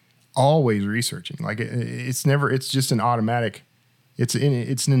I'm always researching. Like it's just an automatic, it's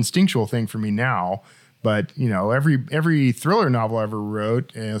an instinctual thing for me now. But, every thriller novel I ever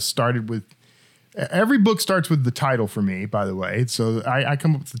wrote started with, every book starts with the title for me, by the way. So I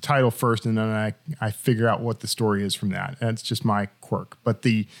come up with the title first and then I figure out what the story is from that. That's just my quirk. But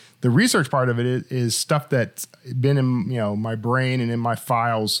the research part of it is stuff that's been in, my brain and in my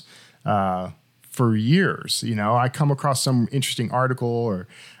files for years. I come across some interesting article or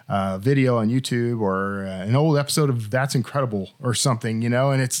video on YouTube or an old episode of That's Incredible or something,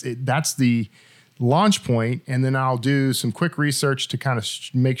 and that's the launch point, and then I'll do some quick research to kind of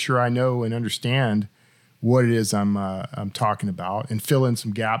make sure I know and understand what it is I'm talking about, and fill in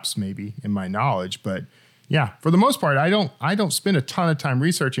some gaps maybe in my knowledge. But yeah, for the most part, I don't spend a ton of time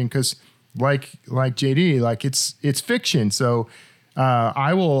researching because, like JD, like it's fiction. So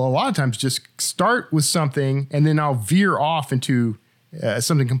I will a lot of times just start with something, and then I'll veer off into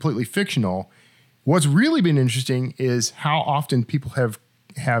something completely fictional. What's really been interesting is how often people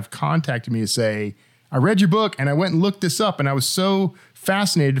have contacted me to say, I read your book and I went and looked this up and I was so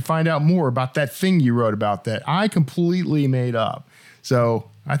fascinated to find out more about that thing you wrote about that I completely made up. So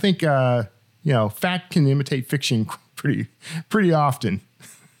I think, fact can imitate fiction pretty often.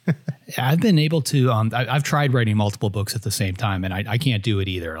 I've been able to, I've tried writing multiple books at the same time, and I can't do it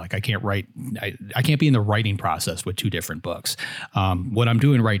either. Like I can't be in the writing process with two different books. What I'm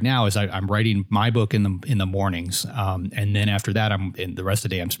doing right now is I'm writing my book in the mornings. And then after that, the rest of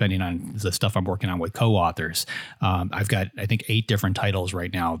the day I'm spending on the stuff I'm working on with co-authors. I've got, I think, 8 different titles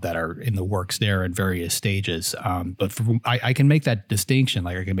right now that are in the works there in various stages. But I can make that distinction,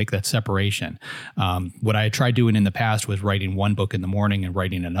 like I can make that separation. What I tried doing in the past was writing one book in the morning and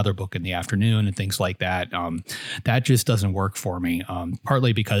writing another book in the afternoon and things like that. That just doesn't work for me.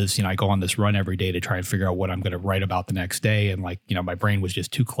 Partly because, I go on this run every day to try and figure out what I'm going to write about the next day. And my brain was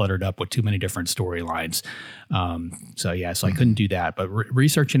just too cluttered up with too many different storylines. So I couldn't do that. But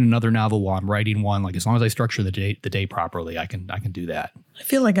researching another novel while I'm writing one, like as long as I structure the day properly, I can do that. I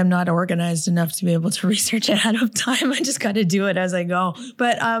feel like I'm not organized enough to be able to research ahead of time. I just got to do it as I go.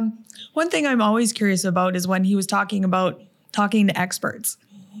 But one thing I'm always curious about is when he was talking about talking to experts.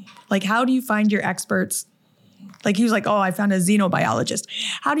 Like, how do you find your experts? Like, he was like, oh, I found a xenobiologist.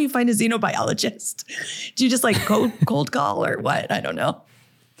 How do you find a xenobiologist? Do you just cold call or what? I don't know.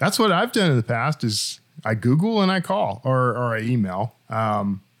 That's what I've done in the past is I Google and I call or I email.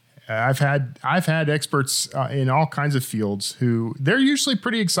 I've had experts in all kinds of fields who they're usually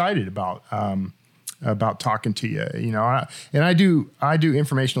pretty excited about talking to you, and I do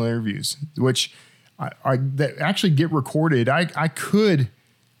informational interviews, which that actually get recorded. I could,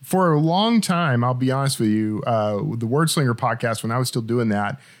 for a long time, I'll be honest with you, the Wordslinger podcast, when I was still doing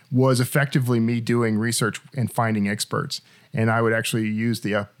that, was effectively me doing research and finding experts. And I would actually use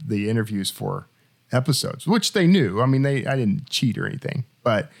the interviews for episodes, which they knew. I mean, I didn't cheat or anything.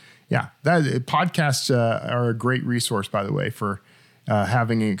 But yeah, podcasts are a great resource, by the way, for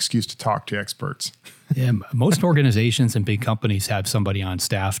having an excuse to talk to experts. Yeah, most organizations and big companies have somebody on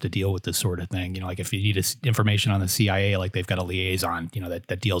staff to deal with this sort of thing. Like if you need information on the CIA, like they've got a liaison,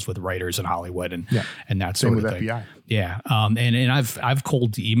 that deals with writers in Hollywood and that sort of thing. FBI. Yeah, and I've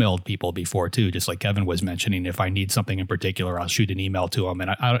cold emailed people before too, just like Kevin was mentioning. If I need something in particular, I'll shoot an email to them,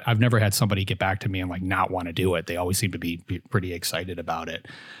 and I've never had somebody get back to me and not want to do it. They always seem to be pretty excited about it.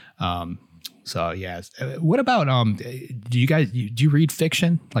 So yeah, what about do you read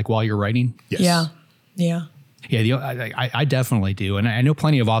fiction like while you're writing? Yes. Yeah. I definitely do. And I know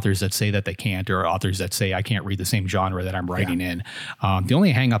plenty of authors that say that they can't, or authors that say I can't read the same genre that I'm writing in. The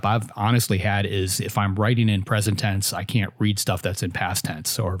only hang up I've honestly had is if I'm writing in present tense, I can't read stuff that's in past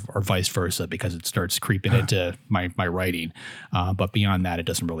tense or vice versa, because it starts creeping into my writing. But beyond that, it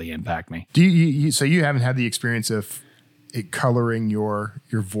doesn't really impact me. So you haven't had the experience of it coloring your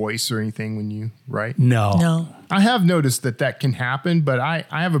voice or anything when you write? No. I have noticed that can happen, but I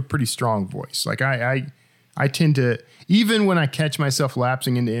have a pretty strong voice. Like I tend to, even when I catch myself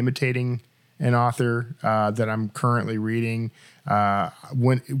lapsing into imitating an author that I'm currently reading,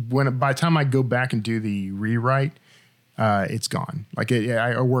 when by the time I go back and do the rewrite, it's gone. Like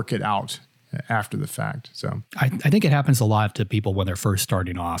I work it out after the fact. So I think it happens a lot to people when they're first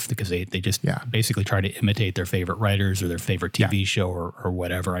starting off, because they just basically try to imitate their favorite writers or their favorite TV show or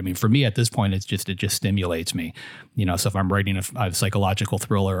whatever. I mean, for me at this point, it just stimulates me, so if I'm writing a psychological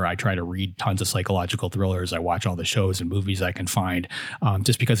thriller, I try to read tons of psychological thrillers. I watch all the shows and movies I can find,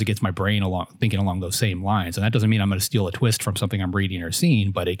 just because it gets my brain thinking along those same lines. And that doesn't mean I'm going to steal a twist from something I'm reading or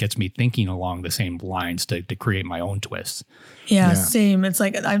seeing, but it gets me thinking along the same lines to create my own twists. Yeah, same. It's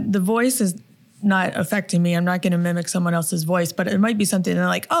like the voice is not affecting me. I'm not going to mimic someone else's voice, but it might be something that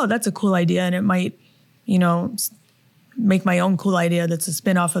like, oh, that's a cool idea. And it might, make my own cool idea that's a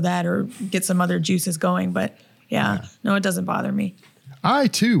spin off of that or get some other juices going. But no, it doesn't bother me. I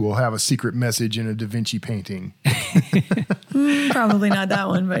too will have a secret message in a Da Vinci painting. Probably not that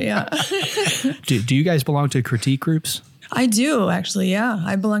one, but yeah. Do you guys belong to critique groups? I do, actually. Yeah.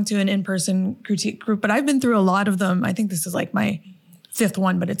 I belong to an in-person critique group, but I've been through a lot of them. I think this is like my 5th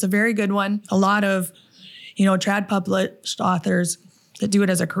one, but it's a very good one. A lot of, trad published authors that do it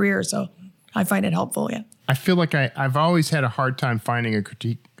as a career. So I find it helpful. Yeah. I feel like I've always had a hard time finding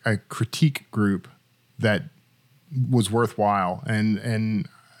a critique group that was worthwhile. And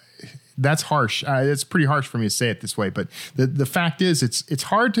that's harsh. It's pretty harsh for me to say it this way, but the fact is it's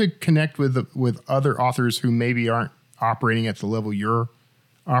hard to connect with other authors who maybe aren't operating at the level you're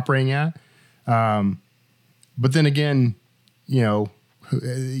operating at. But then again,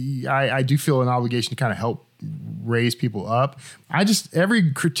 I do feel an obligation to kind of help raise people up.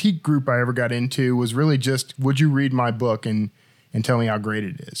 Every critique group I ever got into was really just, would you read my book and tell me how great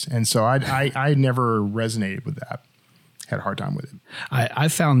it is? And so I never resonated with that. had a hard time with it.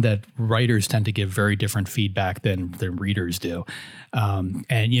 I've found that writers tend to give very different feedback than readers do.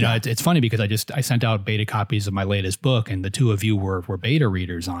 And, you know, it's funny because I sent out beta copies of my latest book, and the two of you were beta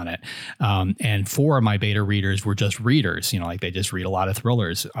readers on it. And 4 of my beta readers were just readers, you know, like they just read a lot of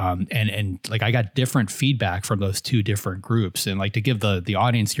thrillers. And like I got different feedback from those 2 different groups. And like to give the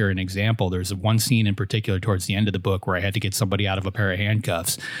audience here an example, there's one scene in particular towards the end of the book where I had to get somebody out of a pair of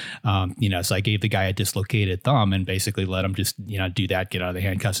handcuffs. You know, so I gave the guy a dislocated thumb and basically let him just, you know, do that, get out of the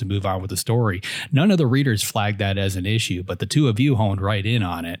handcuffs and move on with the story. None of the readers flagged that as an issue, but the 2 of you honed right in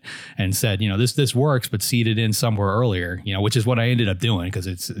on it and said, you know, this works, but seed it in somewhere earlier, you know, which is what I ended up doing because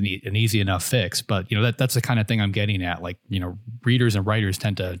it's an easy enough fix. But, you know, that's the kind of thing I'm getting at. Like, you know, readers and writers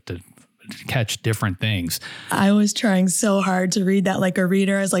tend to catch different things. I was trying so hard to read that like a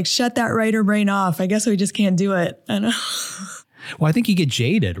reader. I was like, shut that writer brain off. I guess we just can't do it. I know. Well, I think you get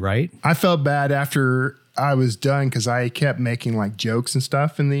jaded, right? I felt bad after I was done because I kept making like jokes and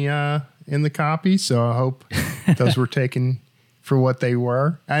stuff in the copy. So I hope those were taken for what they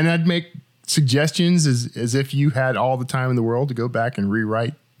were. And I'd make suggestions as if you had all the time in the world to go back and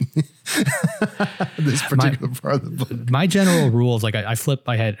rewrite this particular part of the book. My general rule is like I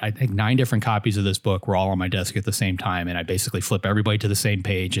had I think 9 different copies of this book were all on my desk at the same time, and I basically flip everybody to the same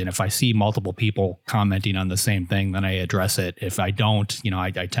page. And if I see multiple people commenting on the same thing, then I address it. If I don't, you know,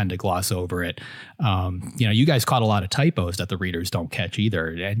 I tend to gloss over it. You know, you guys caught a lot of typos that the readers don't catch either.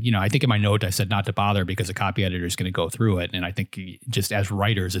 And, you know, I think in my note I said not to bother because a copy editor is going to go through it. And I think just as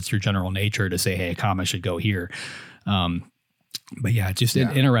writers, it's your general nature to say, hey, a comma should go here. But yeah, just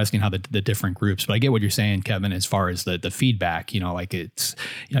interesting how the different groups, but I get what you're saying, Kevin, as far as the feedback, you know, like it's,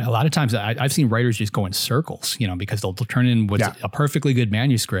 you know, a lot of times I've seen writers just go in circles, you know, because they'll turn in what's a perfectly good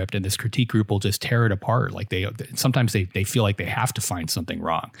manuscript and this critique group will just tear it apart. Like sometimes they feel like they have to find something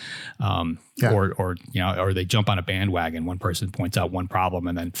wrong. Or, you know, or they jump on a bandwagon. One person points out one problem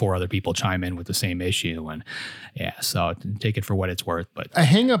and then 4 other people chime in with the same issue. And so take it for what it's worth. But a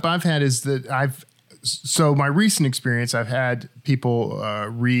hang up I've had is that so my recent experience, I've had people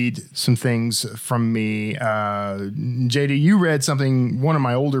read some things from me. JD, you read one of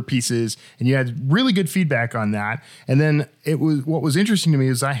my older pieces, and you had really good feedback on that. And then what was interesting to me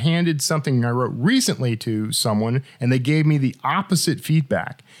is I handed something I wrote recently to someone, and they gave me the opposite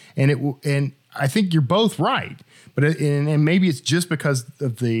feedback. And I think you're both right, but and maybe it's just because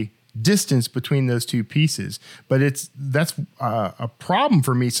of the distance between those 2 pieces, but that's a problem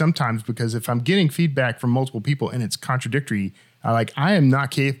for me sometimes because if I'm getting feedback from multiple people and it's contradictory, I am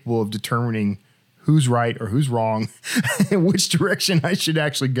not capable of determining who's right or who's wrong and which direction I should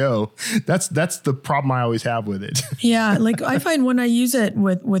actually go. That's the problem I always have with it. Yeah. Like I find when I use it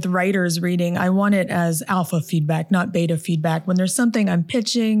with writers reading, I want it as alpha feedback, not beta feedback. When there's something I'm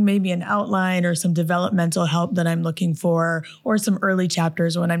pitching, maybe an outline or some developmental help that I'm looking for, or some early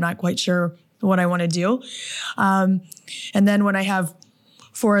chapters when I'm not quite sure what I want to do. And then when I have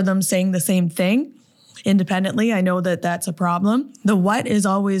 4 of them saying the same thing, independently, I know that that's a problem. The what is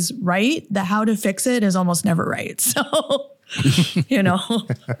always right. The how to fix it is almost never right. So, you know.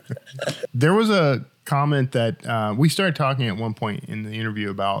 There was a comment that we started talking at one point in the interview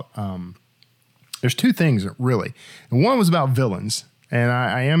about, there's 2 things really. And one was about villains. And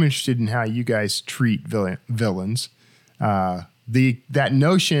I am interested in how you guys treat villains. That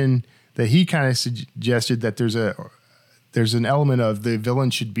notion that he kind of suggested that there's an element of the villain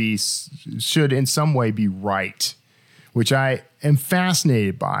should in some way be right, which I am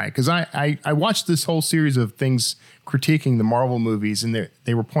fascinated by because I watched this whole series of things critiquing the Marvel movies, and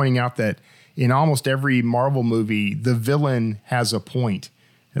they were pointing out that in almost every Marvel movie, the villain has a point,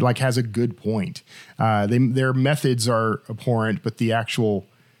 has a good point. Their methods are abhorrent, but the actual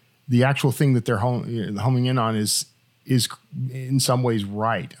thing that they're homing in on is in some ways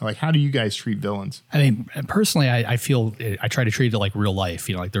right. Like, how do you guys treat villains? I mean, personally, I feel I try to treat it like real life.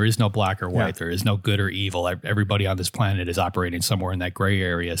 You know, like there is no black or white. Yeah. There is no good or evil. Everybody on this planet is operating somewhere in that gray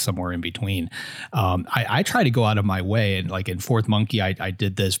area, somewhere in between. I try to go out of my way, and like in Fourth Monkey, I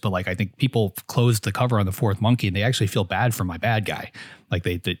did this, but like I think people closed the cover on the Fourth Monkey, and they actually feel bad for my bad guy. Like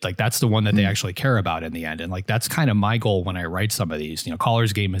they like that's the one that they actually care about in the end. And like that's kind of my goal when I write some of these. You know,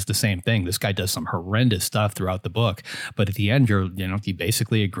 Caller's Game is the same thing. This guy does some horrendous stuff throughout the book, but at the end you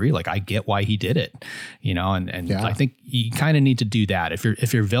basically agree, like I get why he did it. You know, and yeah. I think you kind of need to do that.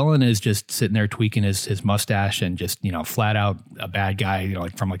 If your villain is just sitting there tweaking his mustache and just, you know, flat out a bad guy, you know,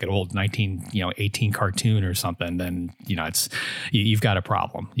 like from like an old 18 cartoon or something, then, you know, you've got a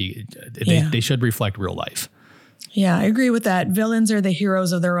problem. They should reflect real life. Yeah, I agree with that. Villains are the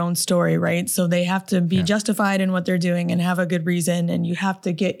heroes of their own story, right? So they have to be justified in what they're doing and have a good reason. And you have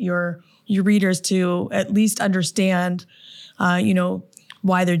to get your readers to at least understand,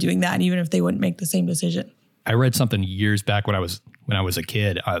 why they're doing that, even if they wouldn't make the same decision. I read something years back when I was a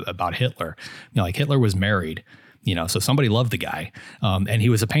kid about Hitler. Like Hitler was married. So somebody loved the guy, and he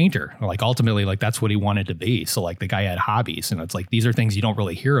was a painter. Like ultimately, like that's what he wanted to be. So like the guy had hobbies, and it's like these are things you don't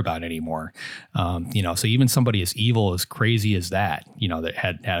really hear about anymore. So even somebody as evil, as crazy as that, that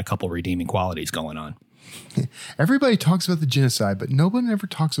had a couple redeeming qualities going on. Everybody talks about the genocide, but no one ever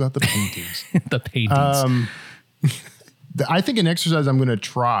talks about the paintings. The paintings. I think an exercise I'm going to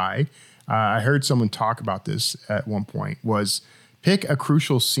try. I heard someone talk about this at one point. Was pick a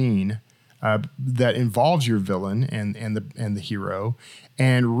crucial scene that involves your villain and the hero,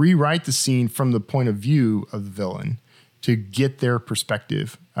 and rewrite the scene from the point of view of the villain to get their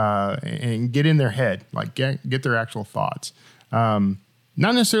perspective and get in their head, like get their actual thoughts. Not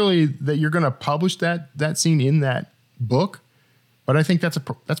necessarily that you're going to publish that scene in that book, but I think that's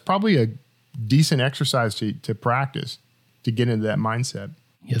probably a decent exercise to practice to get into that mindset.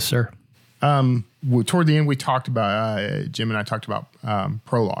 Yes, sir. Toward the end, we talked about Jim and I talked about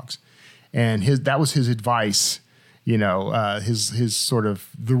prologues. And that was his advice, his sort of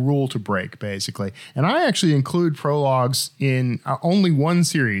the rule to break, basically. And I actually include prologues in only one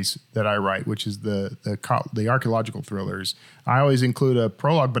series that I write, which is the archaeological thrillers. I always include a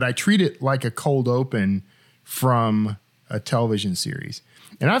prologue, but I treat it like a cold open from a television series.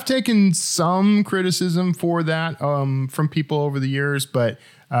 And I've taken some criticism for that from people over the years, but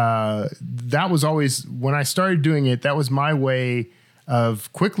that was always, when I started doing it, that was my way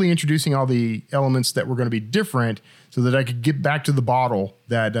of quickly introducing all the elements that were going to be different so that I could get back to the bottle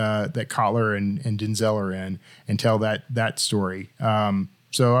that Kotler and Denzel are in and tell that story.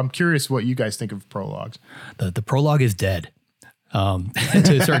 So I'm curious what you guys think of prologues. The prologue is dead.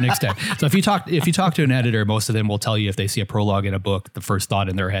 To a certain extent. So if you talk to an editor, most of them will tell you if they see a prologue in a book, the first thought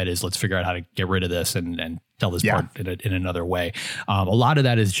in their head is let's figure out how to get rid of this and tell this part in another way. A lot of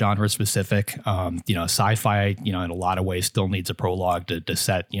that is genre specific. Sci-fi, in a lot of ways still needs a prologue to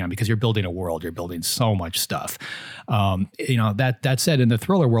set, because you're building a world, you're building so much stuff. That said, in the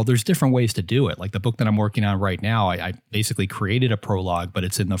thriller world, there's different ways to do it. Like the book that I'm working on right now, I basically created a prologue, but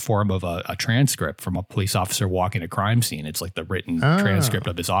it's in the form of a transcript from a police officer walking a crime scene. It's like the written transcript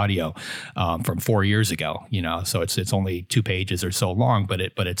of his audio from 4 years ago. So it's only 2 pages or so long, but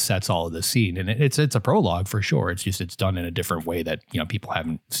it sets all of the scene, and it's a prologue for sure. It's just it's done in a different way that people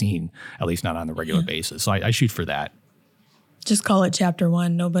haven't seen, at least not on the regular basis. So I shoot for that. Just call it chapter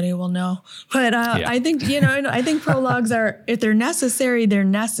 1. Nobody will know. But I think, I think prologues are, if they're necessary, they're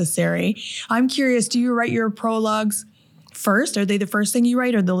necessary. I'm curious, do you write your prologues first? Are they the first thing you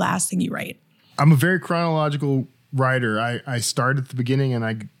write or the last thing you write? I'm a very chronological writer. I start at the beginning and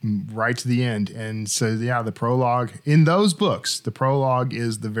I write to the end. And so, the prologue in those books, the prologue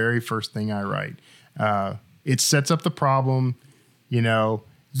is the very first thing I write. It sets up the problem,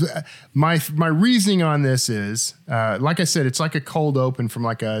 My reasoning on this is, like I said, it's like a cold open from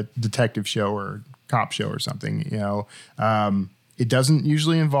like a detective show or cop show or something. It doesn't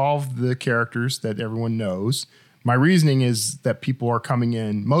usually involve the characters that everyone knows. My reasoning is that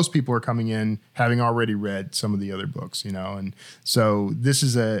most people are coming in having already read some of the other books, and so this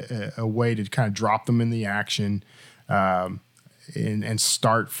is a way to kind of drop them in the action and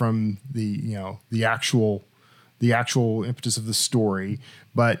start from the actual impetus of the story.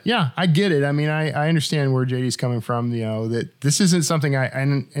 But I get it. I mean, I understand where JD's coming from, that this isn't something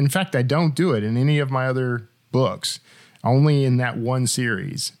and in fact, I don't do it in any of my other books, only in that one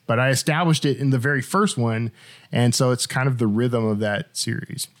series, but I established it in the very first one. And so it's kind of the rhythm of that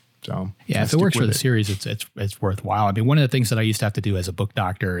series. So if it works for the series, it's worthwhile. I mean, one of the things that I used to have to do as a book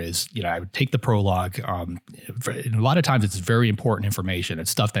doctor is, I would take the prologue. And a lot of times it's very important information.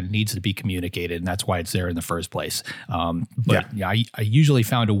 It's stuff that needs to be communicated, and that's why it's there in the first place. I usually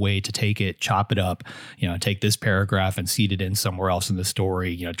found a way to take it, chop it up, take this paragraph and seed it in somewhere else in the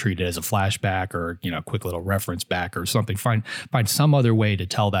story, treat it as a flashback or, a quick little reference back or something. Find some other way to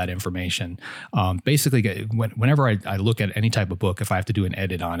tell that information. Basically, whenever I look at any type of book, if I have to do an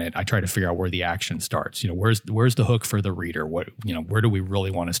edit on it, I try to figure out where the action starts. Where's the hook for the reader? Where do we really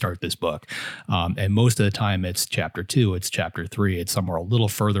want to start this book? And most of the time it's chapter 2, it's chapter 3, it's somewhere a little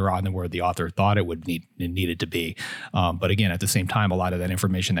further on than where the author thought it needed to be. But again, at the same time, a lot of that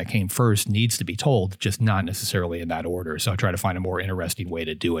information that came first needs to be told, just not necessarily in that order. So I try to find a more interesting way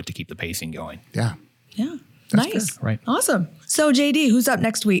to do it to keep the pacing going. Yeah. Yeah. Nice. Fair. Right. Awesome. So JD, who's up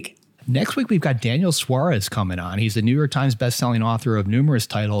next week? Next week, we've got Daniel Suarez coming on. He's the New York Times bestselling author of numerous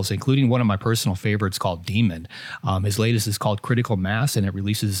titles, including one of my personal favorites called Demon. His latest is called Critical Mass, and it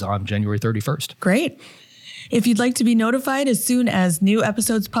releases on January 31st. Great. If you'd like to be notified as soon as new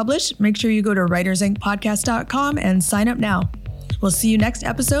episodes publish, make sure you go to writersincpodcast.com and sign up now. We'll see you next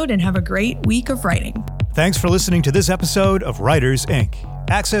episode and have a great week of writing. Thanks for listening to this episode of Writers Inc.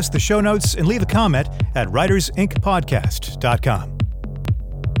 Access the show notes and leave a comment at writersincpodcast.com.